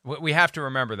well. We have to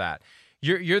remember that.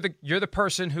 You're the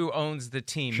person who owns the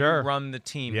team. Sure. You run the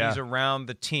team. Yeah. He's around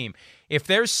the team. If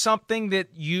there's something that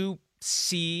you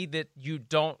see that you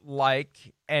don't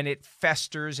like and it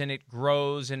festers and it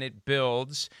grows and it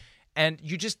builds and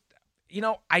you just, you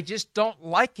know, I just don't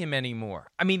like him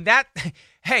anymore. I mean,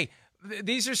 hey,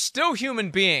 these are still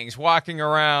human beings walking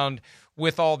around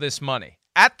with all this money.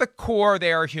 At the core,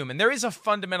 they are human. There is a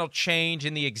fundamental change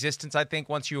in the existence, I think,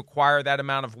 once you acquire that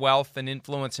amount of wealth and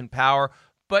influence and power,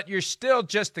 but you're still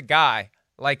just a guy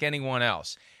like anyone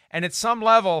else. And at some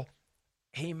level,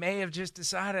 he may have just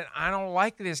decided, I don't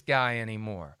like this guy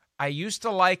anymore. I used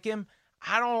to like him.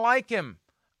 I don't like him.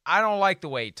 I don't like the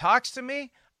way he talks to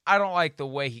me. I don't like the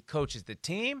way he coaches the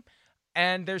team,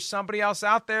 and there's somebody else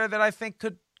out there that I think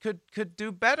could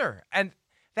do better. And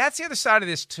that's the other side of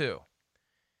this too.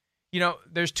 You know,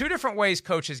 there's two different ways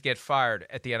coaches get fired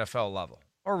at the NFL level,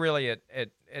 or really at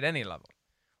any level.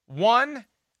 One,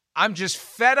 I'm just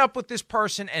fed up with this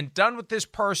person and done with this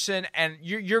person, and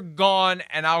you're gone,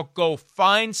 and I'll go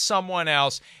find someone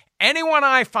else. Anyone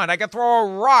I find, I can throw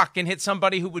a rock and hit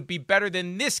somebody who would be better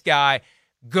than this guy.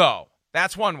 Go.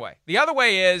 That's one way. The other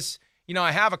way is,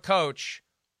 I have a coach,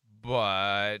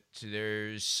 but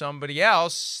there's somebody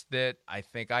else that I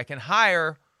think I can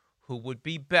hire who would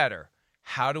be better.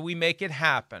 How do we make it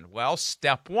happen? Well,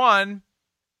 step one,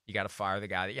 you got to fire the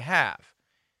guy that you have.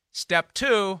 Step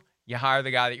two, you hire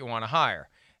the guy that you want to hire.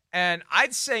 And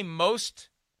I'd say most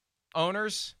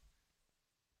owners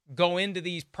go into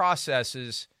these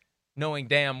processes knowing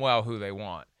damn well who they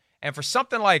want. And for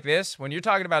something like this, when you're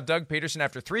talking about Doug Pederson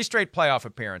after 3 straight playoff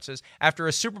appearances, after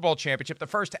a Super Bowl championship, the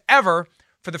first ever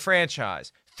for the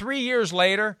franchise, 3 years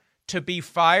later to be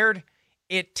fired,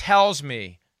 it tells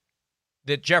me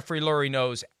that Jeffrey Lurie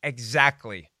knows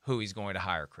exactly who he's going to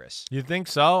hire, Chris. You think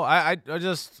so? I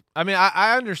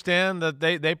understand that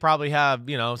they probably have,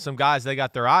 some guys they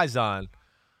got their eyes on,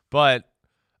 but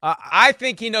I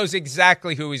think he knows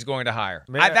exactly who he's going to hire.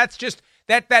 That's just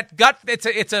that gut.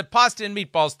 It's a pasta and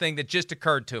meatballs thing that just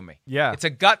occurred to me. Yeah, it's a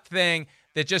gut thing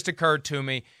that just occurred to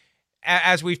me.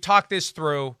 As we've talked this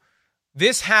through,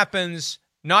 this happens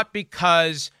not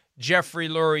because Jeffrey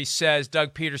Lurie says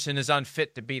Doug Pederson is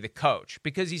unfit to be the coach,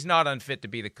 because he's not unfit to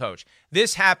be the coach.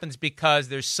 This happens because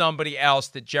there's somebody else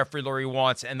that Jeffrey Lurie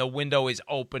wants, and the window is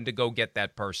open to go get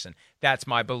that person. That's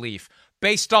my belief,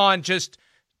 based on just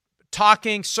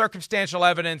talking, circumstantial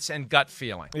evidence, and gut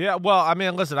feeling. Yeah, well,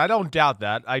 listen, I don't doubt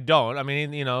that. I don't.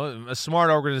 A smart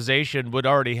organization would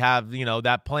already have,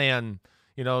 that plan,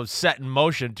 set in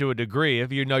motion to a degree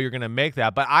if you're going to make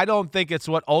that. But I don't think it's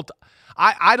what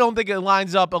I don't think it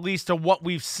lines up, at least to what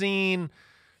we've seen,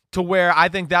 to where I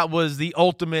think that was the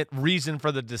ultimate reason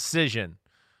for the decision.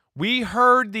 We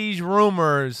heard these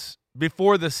rumors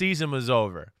before the season was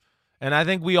over, and I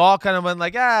think we all kind of went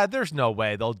like, there's no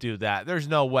way they'll do that. There's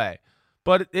no way.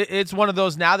 But it's one of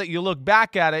those, now that you look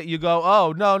back at it, you go,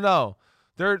 oh, no.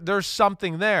 There's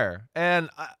something there. And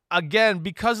again,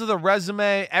 because of the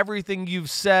resume, everything you've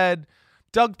said,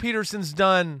 Doug Pederson's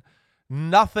done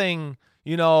nothing,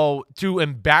 to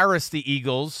embarrass the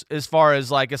Eagles, as far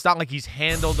as it's not like he's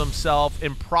handled himself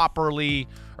improperly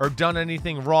or done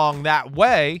anything wrong that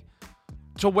way,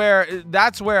 to where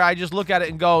that's where I just look at it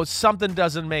and go, something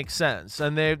doesn't make sense.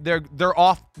 And they're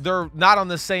off, they're not on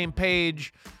the same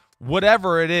page.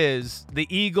 Whatever it is, the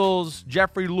Eagles,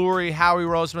 Jeffrey Lurie, Howie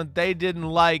Roseman, they didn't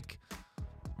like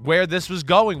where this was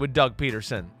going with Doug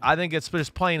Pederson. I think it's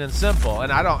just plain and simple.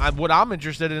 And what I'm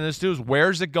interested in is too is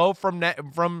where's it go from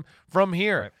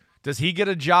here? Right. Does he get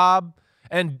a job?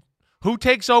 And who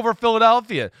takes over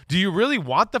Philadelphia? Do you really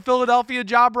want the Philadelphia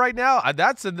job right now?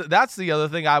 That's the other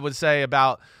thing I would say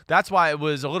about. That's why it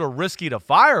was a little risky to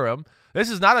fire him. This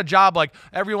is not a job like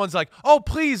everyone's like, oh,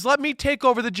 please let me take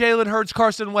over the Jalen Hurts,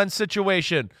 Carson Wentz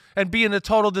situation and be in a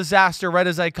total disaster right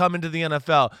as I come into the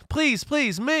NFL.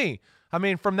 Please, me.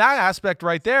 From that aspect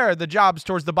right there, the job's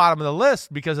towards the bottom of the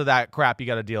list because of that crap you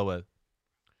got to deal with.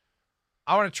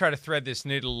 I want to try to thread this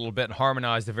needle a little bit and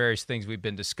harmonize the various things we've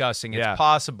been discussing. It's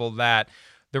possible that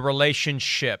the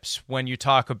relationships, when you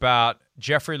talk about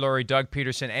Jeffrey Lurie, Doug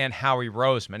Pederson, and Howie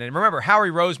Roseman. And remember, Howie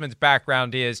Roseman's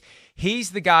background is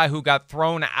he's the guy who got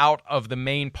thrown out of the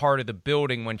main part of the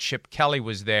building when Chip Kelly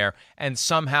was there and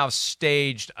somehow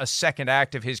staged a second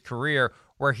act of his career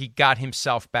where he got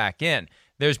himself back in.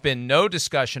 There's been no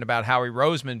discussion about Howie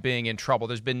Roseman being in trouble.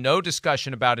 There's been no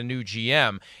discussion about a new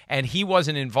GM, and he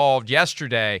wasn't involved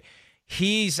yesterday.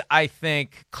 He's, I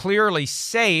think, clearly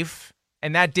safe,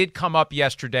 and that did come up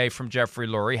yesterday from Jeffrey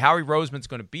Lurie. Howie Roseman's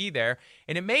going to be there,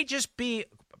 and it may just be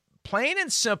plain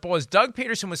and simple. As Doug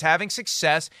Pederson was having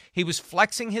success, he was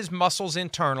flexing his muscles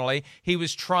internally. He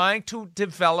was trying to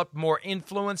develop more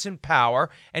influence and power,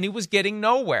 and he was getting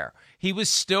nowhere. He was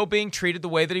still being treated the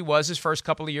way that he was his first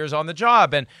couple of years on the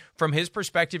job. And from his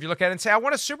perspective, you look at it and say, I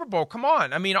want a Super Bowl. Come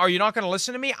on. Are you not going to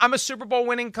listen to me? I'm a Super Bowl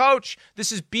winning coach.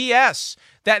 This is BS.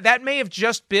 That may have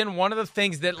just been one of the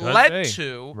things that led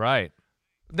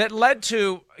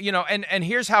to, and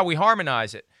here's how we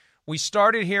harmonize it. We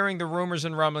started hearing the rumors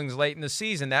and rumblings late in the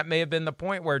season. That may have been the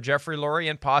point where Jeffrey Lurie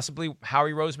and possibly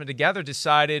Howie Roseman together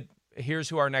decided, here's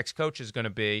who our next coach is going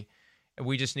to be. And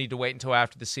we just need to wait until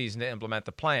after the season to implement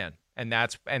the plan. And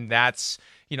that's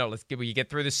we get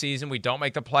through the season, we don't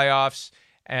make the playoffs,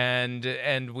 and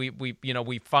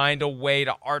we find a way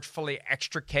to artfully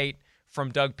extricate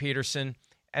from Doug Pederson,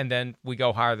 and then we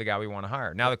go hire the guy we want to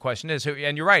hire. Now the question is,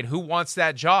 and you're right, who wants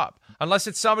that job? Unless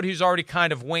it's somebody who's already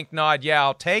kind of wink, nod,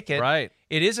 I'll take it. Right.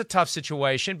 It is a tough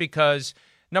situation because,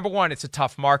 number one, it's a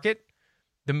tough market.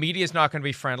 The media is not going to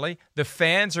be friendly. The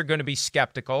fans are going to be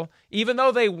skeptical. Even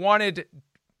though they wanted,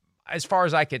 as far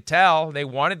as I could tell, they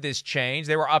wanted this change.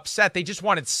 They were upset. They just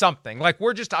wanted something. Like,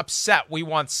 we're just upset. We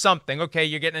want something. Okay,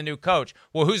 you're getting a new coach.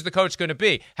 Well, who's the coach going to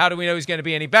be? How do we know he's going to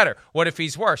be any better? What if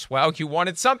he's worse? Well, you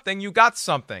wanted something. You got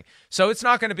something. So it's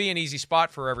not going to be an easy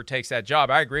spot for whoever takes that job.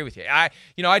 I agree with you. I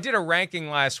did a ranking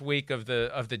last week of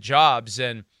the jobs,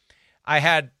 and I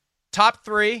had top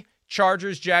 3,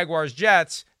 Chargers, Jaguars,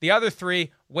 Jets. The other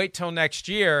 3, wait till next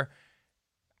year.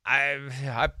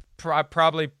 I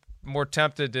probably more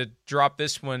tempted to drop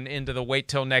this one into the wait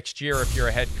till next year if you're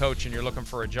a head coach and you're looking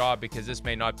for a job, because this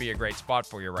may not be a great spot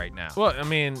for you right now. Well, I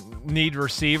mean, need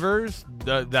receivers.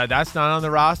 That's not on the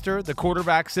roster. The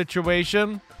quarterback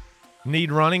situation.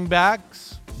 Need running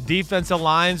backs. Defensive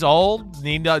line's old.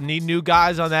 Need new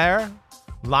guys on there.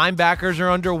 Linebackers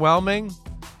are underwhelming.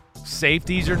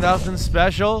 Safeties are nothing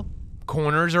special.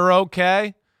 Corners are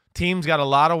okay. Team's got a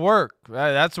lot of work.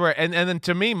 That's where, and then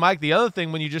to me, Mike, the other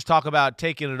thing when you just talk about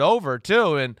taking it over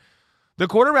too, and the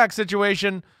quarterback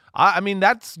situation, I mean,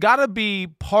 that's got to be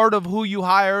part of who you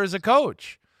hire as a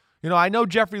coach. I know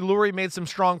Jeffrey Lurie made some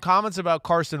strong comments about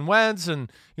Carson Wentz,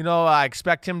 and I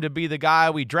expect him to be the guy.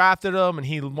 We drafted him,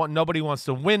 and nobody wants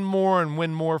to win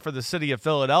more for the city of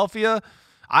Philadelphia.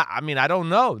 I mean, I don't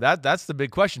know. That's the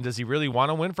big question. Does he really want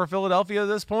to win for Philadelphia at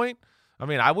this point? I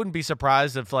mean, I wouldn't be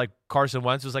surprised if, like, Carson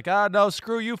Wentz was like, no,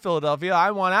 screw you, Philadelphia. I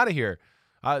want out of here.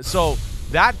 So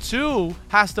that, too,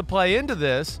 has to play into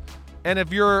this. And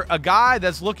if you're a guy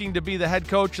that's looking to be the head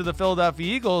coach of the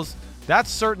Philadelphia Eagles,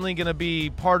 that's certainly going to be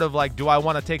part of, like, do I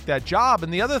want to take that job?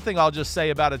 And the other thing I'll just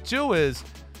say about it, too, is,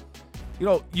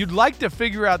 you'd like to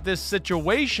figure out this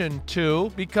situation,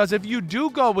 too, because if you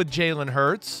do go with Jalen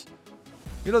Hurts,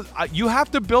 you have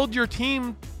to build your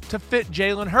team to fit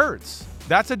Jalen Hurts.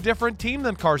 That's a different team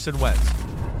than Carson Wentz.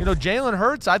 Jalen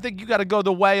Hurts, I think you got to go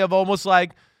the way of almost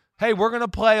like, hey, we're going to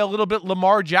play a little bit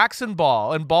Lamar Jackson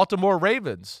ball and Baltimore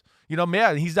Ravens.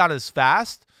 Man, he's not as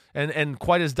fast and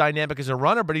quite as dynamic as a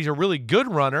runner, but he's a really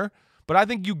good runner. But I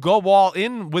think you go all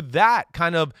in with that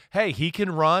kind of, hey, he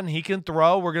can run, he can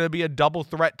throw. We're going to be a double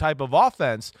threat type of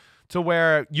offense, to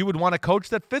where you would want a coach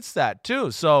that fits that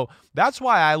too. So that's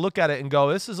why I look at it and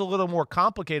go, this is a little more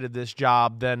complicated, this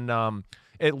job, than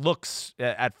it looks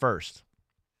at first.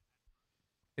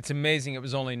 It's amazing. It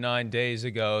was only 9 days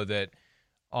ago that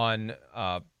on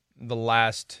the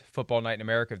last football night in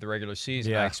America of the regular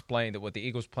season, I explained that what the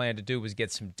Eagles planned to do was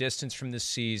get some distance from the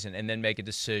season and then make a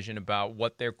decision about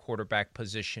what their quarterback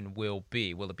position will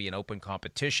be. Will it be an open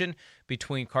competition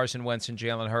between Carson Wentz and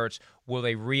Jalen Hurts? Will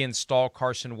they reinstall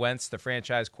Carson Wentz, the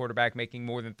franchise quarterback, making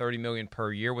more than $30 million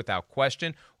per year without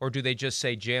question? Or do they just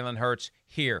say, Jalen Hurts,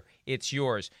 here, it's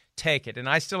yours, take it? And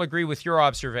I still agree with your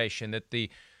observation that the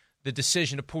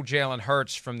decision to pull Jalen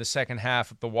Hurts from the second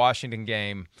half of the Washington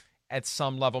game at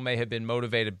some level may have been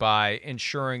motivated by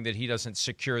ensuring that he doesn't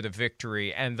secure the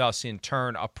victory and thus, in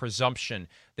turn, a presumption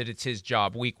that it's his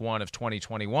job week 1 of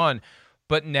 2021.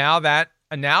 But now that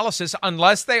analysis,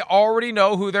 unless they already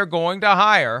know who they're going to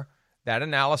hire, that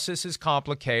analysis is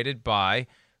complicated by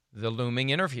the looming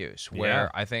interviews,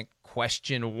 where I think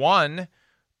question 1,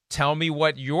 tell me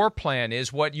what your plan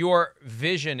is, what your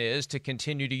vision is, to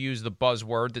continue to use the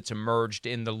buzzword that's emerged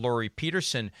in the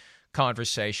Lurie-Peterson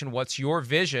conversation. What's your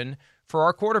vision for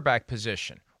our quarterback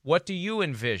position? What do you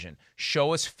envision?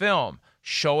 Show us film.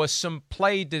 Show us some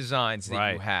play designs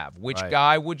that you have. Which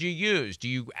guy would you use? Do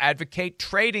you advocate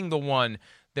trading the one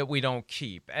that we don't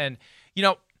keep? And,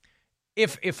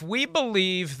 if we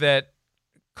believe that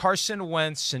Carson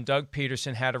Wentz and Doug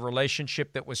Pederson had a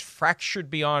relationship that was fractured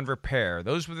beyond repair,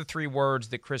 those were the 3 words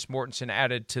that Chris Mortensen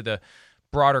added to the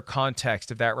broader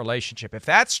context of that relationship. If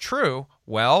that's true,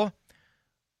 well,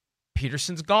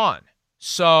 Peterson's gone.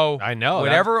 So I know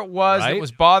whatever it was that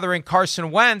was bothering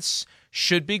Carson Wentz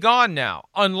should be gone now,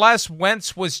 unless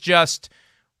Wentz was just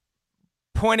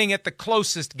pointing at the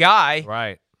closest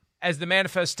guy as the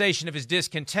manifestation of his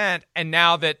discontent. And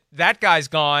now that guy's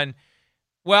gone,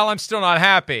 well, I'm still not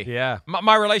happy. Yeah.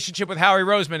 My relationship with Howie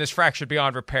Roseman is fractured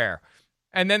beyond repair.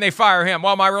 And then they fire him.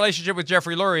 Well, my relationship with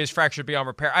Jeffrey Lurie is fractured beyond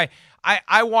repair.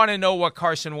 I want to know what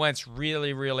Carson Wentz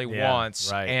really, really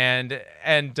wants. Right. And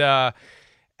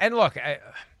look,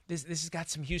 this has got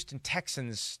some Houston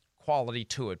Texans quality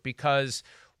to it, because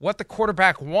what the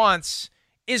quarterback wants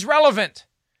is relevant.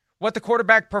 What the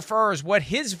quarterback prefers, what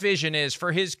his vision is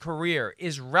for his career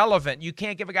is relevant. You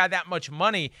can't give a guy that much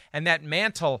money and that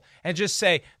mantle and just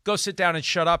say, go sit down and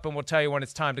shut up and we'll tell you when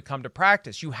it's time to come to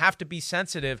practice. You have to be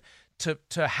sensitive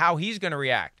to how he's going to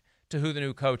react to who the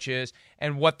new coach is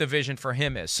and what the vision for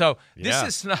him is. So this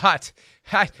is not...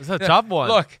 It's a tough one.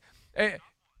 Look,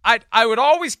 I would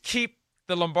always keep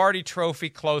the Lombardi Trophy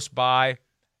close by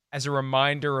as a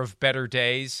reminder of better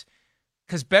days,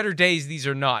 because better days these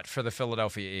are not for the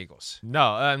Philadelphia Eagles.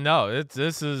 No.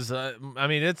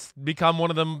 It's become one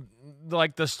of them,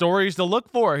 like, the stories to look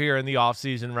for here in the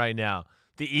offseason right now.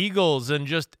 The Eagles and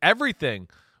just everything.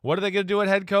 What are they going to do at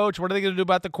head coach? What are they going to do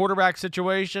about the quarterback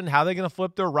situation? How are they going to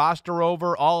flip their roster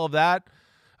over? All of that.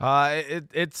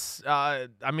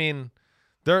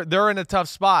 They're in a tough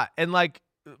spot. And, like,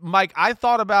 Mike, I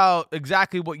thought about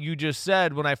exactly what you just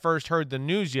said when I first heard the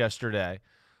news yesterday.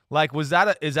 Like, is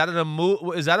that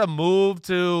a move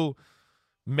to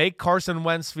make Carson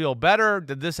Wentz feel better?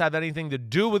 Did this have anything to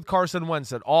do with Carson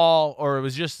Wentz at all, or it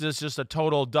was just a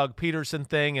total Doug Pederson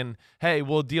thing? And hey,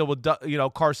 we'll deal with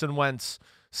Carson Wentz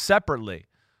separately.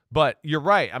 But you're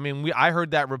right. I mean, I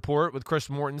heard that report with Chris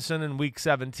Mortensen in Week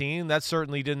 17. That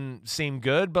certainly didn't seem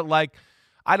good. But, like,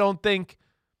 I don't think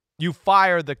you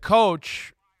fire the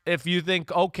coach if you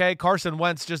think, okay, Carson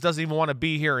Wentz just doesn't even want to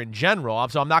be here in general,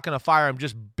 so I'm not going to fire him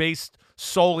just based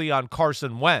solely on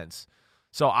Carson Wentz.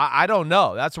 So I don't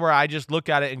know. That's where I just look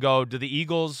at it and go, do the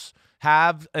Eagles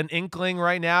have an inkling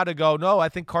right now to go, no, I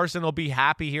think Carson will be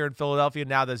happy here in Philadelphia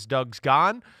now that Doug's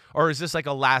gone? Or is this like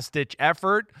a last-ditch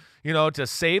effort, to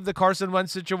save the Carson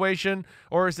Wentz situation?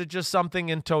 Or is it just something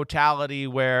in totality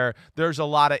where there's a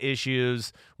lot of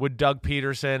issues with Doug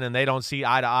Pederson and they don't see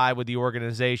eye to eye with the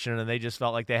organization and they just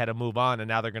felt like they had to move on and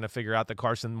now they're going to figure out the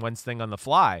Carson Wentz thing on the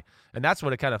fly? And that's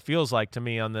what it kind of feels like to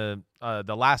me on the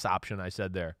last option I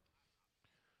said there.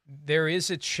 There is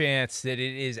a chance that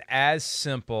it is as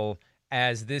simple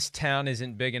as this town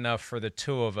isn't big enough for the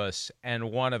two of us,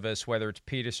 and one of us, whether it's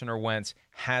Pederson or Wentz,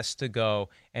 has to go,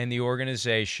 and the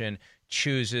organization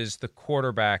chooses the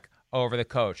quarterback over the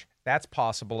coach. That's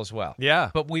possible as well. Yeah.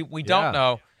 But we don't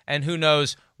know, and who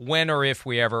knows when or if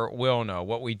we ever will know.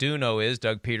 What we do know is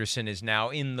Doug Pederson is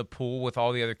now in the pool with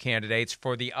all the other candidates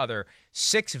for the other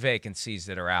 6 vacancies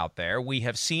that are out there. We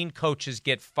have seen coaches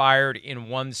get fired in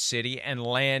one city and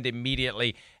land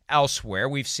immediately elsewhere.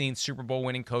 We've seen Super Bowl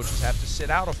winning coaches have to sit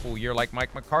out a full year like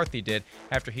Mike McCarthy did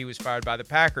after he was fired by the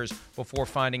Packers before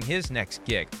finding his next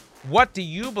gig. What do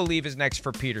you believe is next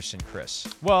for Pederson, Chris?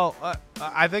 Well,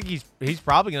 I think he's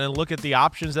probably going to look at the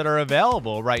options that are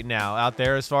available right now out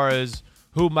there as far as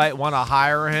who might want to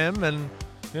hire him and,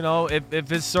 if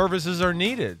his services are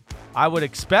needed. I would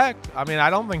expect. I mean, I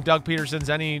don't think Doug Pederson's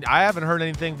I haven't heard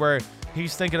anything where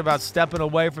he's thinking about stepping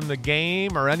away from the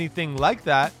game or anything like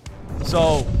that.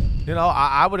 So,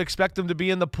 I would expect him to be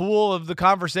in the pool of the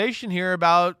conversation here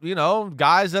about,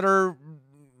 guys that are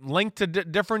linked to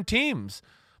different teams.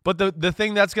 But the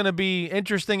thing that's going to be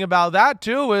interesting about that,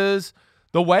 too, is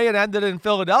the way it ended in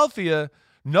Philadelphia.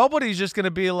 Nobody's just going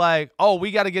to be like, oh,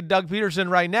 we got to get Doug Pederson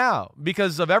right now.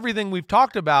 Because of everything we've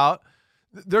talked about,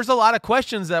 there's a lot of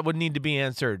questions that would need to be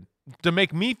answered to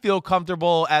make me feel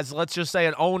comfortable as, let's just say,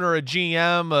 an owner, a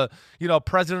GM,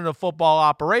 president of football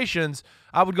operations.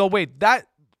 I would go, wait, that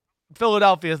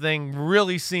Philadelphia thing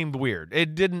really seemed weird.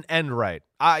 It didn't end right.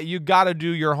 You got to do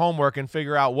your homework and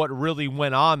figure out what really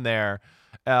went on there,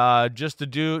 just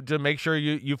to make sure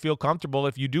you feel comfortable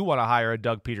if you do want to hire a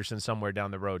Doug Pederson somewhere down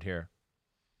the road here.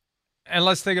 And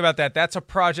let's think about that. That's a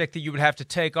project that you would have to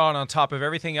take on top of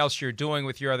everything else you're doing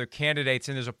with your other candidates.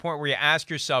 And there's a point where you ask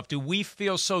yourself, do we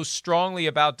feel so strongly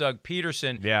about Doug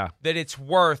Pederson that it's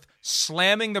worth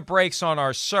slamming the brakes on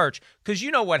our search? Because you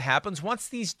know what happens once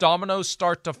these dominoes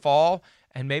start to fall,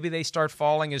 and maybe they start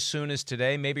falling as soon as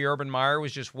today. Maybe Urban Meyer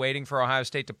was just waiting for Ohio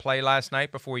State to play last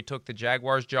night before he took the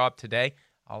Jaguars job today.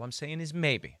 All I'm saying is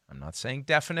maybe. I'm not saying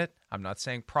definite. I'm not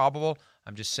saying probable.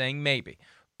 I'm just saying maybe.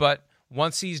 But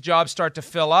once these jobs start to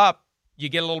fill up, you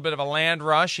get a little bit of a land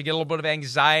rush. You get a little bit of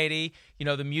anxiety.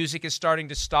 The music is starting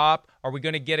to stop. Are we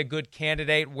going to get a good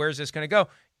candidate? Where's this going to go?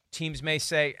 Teams may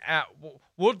say,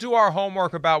 we'll do our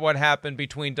homework about what happened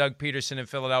between Doug Pederson and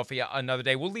Philadelphia another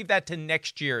day. We'll leave that to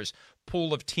next year's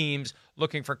pool of teams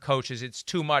looking for coaches. It's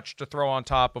too much to throw on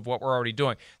top of what we're already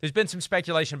doing. There's been some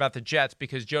speculation about the Jets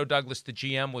because Joe Douglas, the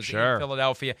GM, was in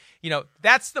Philadelphia.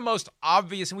 That's the most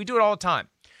obvious, and we do it all the time.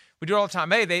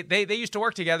 Hey, they used to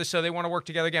work together, so they want to work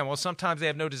together again. Well, sometimes they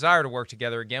have no desire to work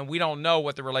together again. We don't know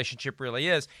what the relationship really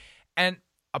is. And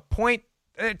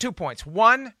 2 points.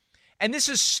 One, and this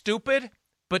is stupid,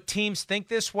 but teams think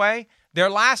this way. Their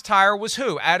last hire was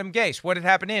who? Adam Gase. What had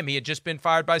happened to him? He had just been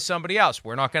fired by somebody else.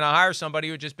 We're not going to hire somebody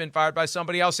who had just been fired by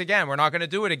somebody else again. We're not going to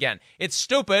do it again. It's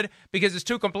stupid because it's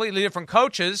two completely different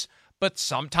coaches, but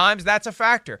sometimes that's a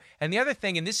factor. And the other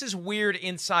thing, and this is weird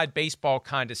inside baseball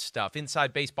kind of stuff,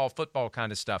 inside baseball, football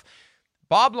kind of stuff.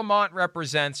 Bob Lamont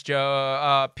represents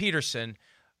Joe Pederson.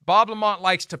 Bob Lamont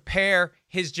likes to pair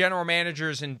his general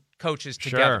managers and coaches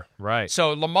together. Sure, right.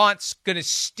 So Lamont's going to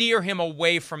steer him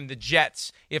away from the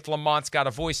Jets if Lamont's got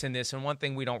a voice in this. And one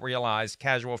thing we don't realize,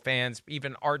 casual fans,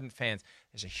 even ardent fans,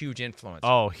 there's a huge influence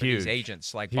for these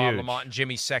agents like Bob Lamont and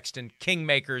Jimmy Sexton,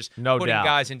 kingmakers, putting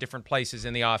guys in different places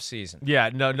in the offseason. Yeah,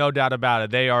 no doubt about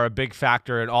it. They are a big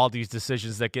factor in all these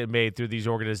decisions that get made through these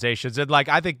organizations. And,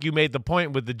 I think you made the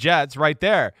point with the Jets right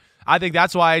there. I think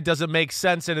that's why it doesn't make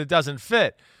sense and it doesn't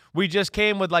fit. We just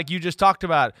came with, like you just talked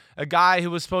about, a guy who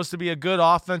was supposed to be a good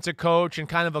offensive coach and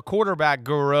kind of a quarterback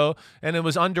guru, and it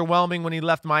was underwhelming when he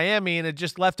left Miami, and it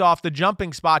just left off the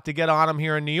jumping spot to get on him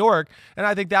here in New York. And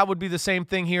I think that would be the same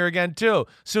thing here again, too.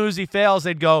 As soon as he fails,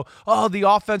 they'd go, oh, the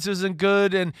offense isn't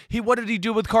good, and what did he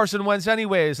do with Carson Wentz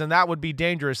anyways? And that would be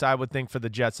dangerous, I would think, for the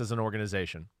Jets as an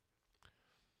organization.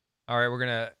 All right, we're going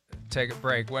to take a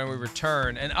break. When we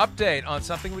return, an update on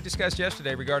something we discussed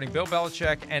yesterday regarding Bill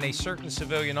Belichick and a certain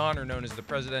civilian honor known as the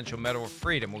Presidential Medal of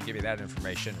Freedom. We'll give you that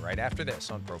information right after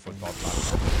this on Pro Football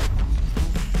Talk.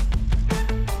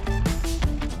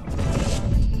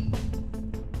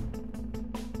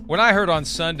 When I heard on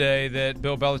Sunday that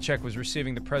Bill Belichick was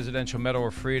receiving the Presidential Medal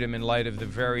of Freedom in light of the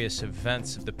various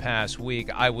events of the past week,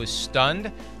 I was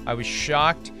stunned, I was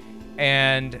shocked,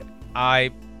 and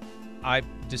I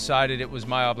decided it was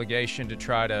my obligation to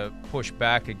try to push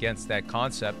back against that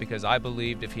concept because I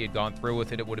believed if he had gone through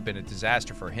with it, it would have been a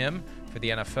disaster for him, for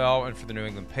the NFL, and for the New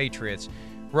England Patriots.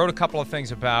 Wrote a couple of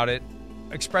things about it,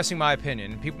 expressing my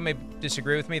opinion. People may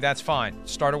disagree with me, that's fine.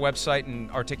 Start a website and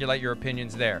articulate your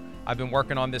opinions there. I've been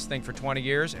working on this thing for 20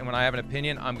 years, and when I have an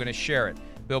opinion, I'm going to share it.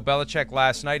 Bill Belichick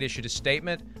last night issued a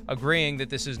statement agreeing that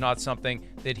this is not something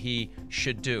that he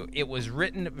should do. It was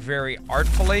written very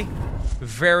artfully,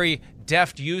 very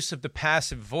deft use of the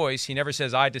passive voice. He never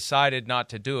says, I decided not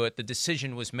to do it. The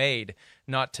decision was made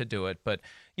not to do it. But,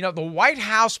 the White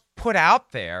House put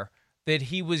out there that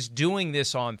he was doing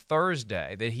this on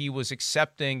Thursday, that he was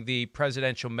accepting the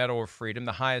Presidential Medal of Freedom,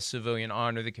 the highest civilian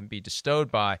honor that can be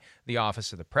bestowed by the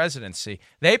office of the presidency.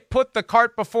 They put the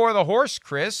cart before the horse,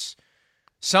 Chris.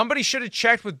 Somebody should have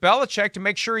checked with Belichick to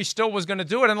make sure he still was going to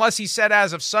do it, unless he said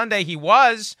as of Sunday he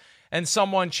was, and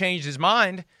someone changed his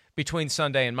mind between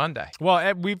Sunday and Monday.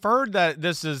 Well, we've heard that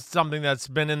this is something that's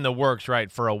been in the works,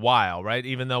 right, for a while, right,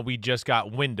 even though we just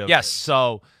got wind of it.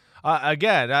 So,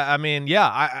 again,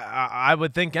 I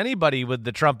would think anybody with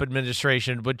the Trump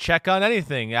administration would check on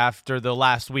anything after the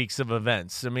last weeks of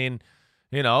events.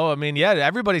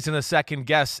 Everybody's going to second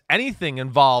guess anything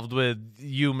involved with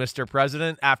you, Mr.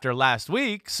 President, after last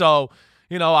week. So,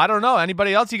 I don't know.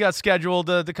 Anybody else you got scheduled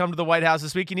to come to the White House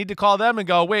this week, you need to call them and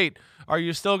go, wait, are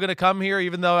you still going to come here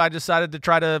even though I decided to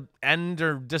try to end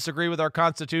or disagree with our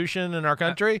Constitution and our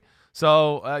country?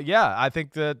 So, I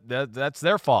think that's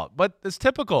their fault. But it's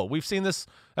typical. We've seen this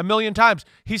a million times.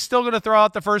 He's still going to throw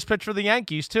out the first pitch for the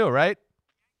Yankees too, right?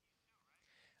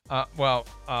 I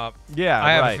have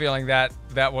a feeling that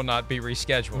will not be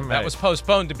rescheduled. Right. That was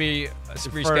postponed to be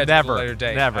rescheduled at a later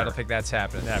date. Never. I don't think that's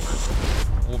happening. Never.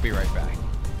 We'll be right back.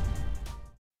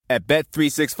 At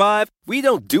Bet365, we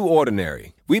don't do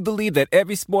ordinary. We believe that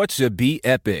every sport should be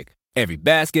epic. Every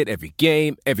basket, every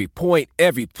game, every point,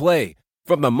 every play.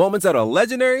 From the moments that are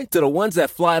legendary to the ones that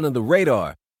fly under the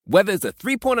radar. Whether it's a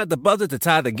three-pointer at the buzzer to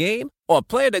tie the game or a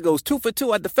player that goes 2 for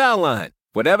 2 at the foul line.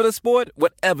 Whatever the sport,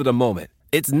 whatever the moment.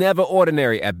 It's never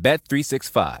ordinary at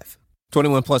Bet365.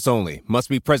 21 plus only. Must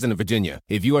be present in Virginia.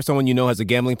 If you or someone you know has a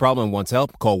gambling problem and wants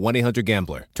help, call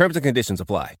 1-800-GAMBLER. Terms and conditions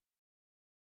apply.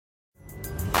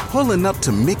 Pulling up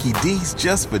to Mickey D's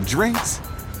just for drinks?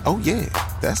 Oh yeah,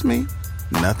 that's me.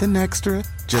 Nothing extra,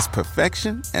 just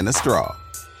perfection and a straw.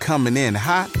 Coming in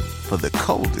hot for the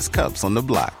coldest cups on the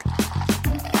block.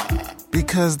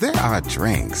 Because there are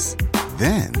drinks.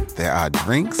 Then there are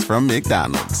drinks from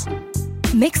McDonald's.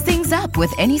 Mix things up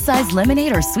with any size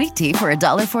lemonade or sweet tea for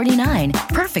 $1.49.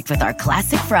 Perfect with our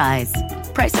classic fries.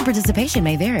 Price and participation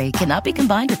may vary. Cannot be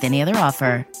combined with any other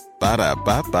offer.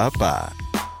 Ba-da-ba-ba-ba.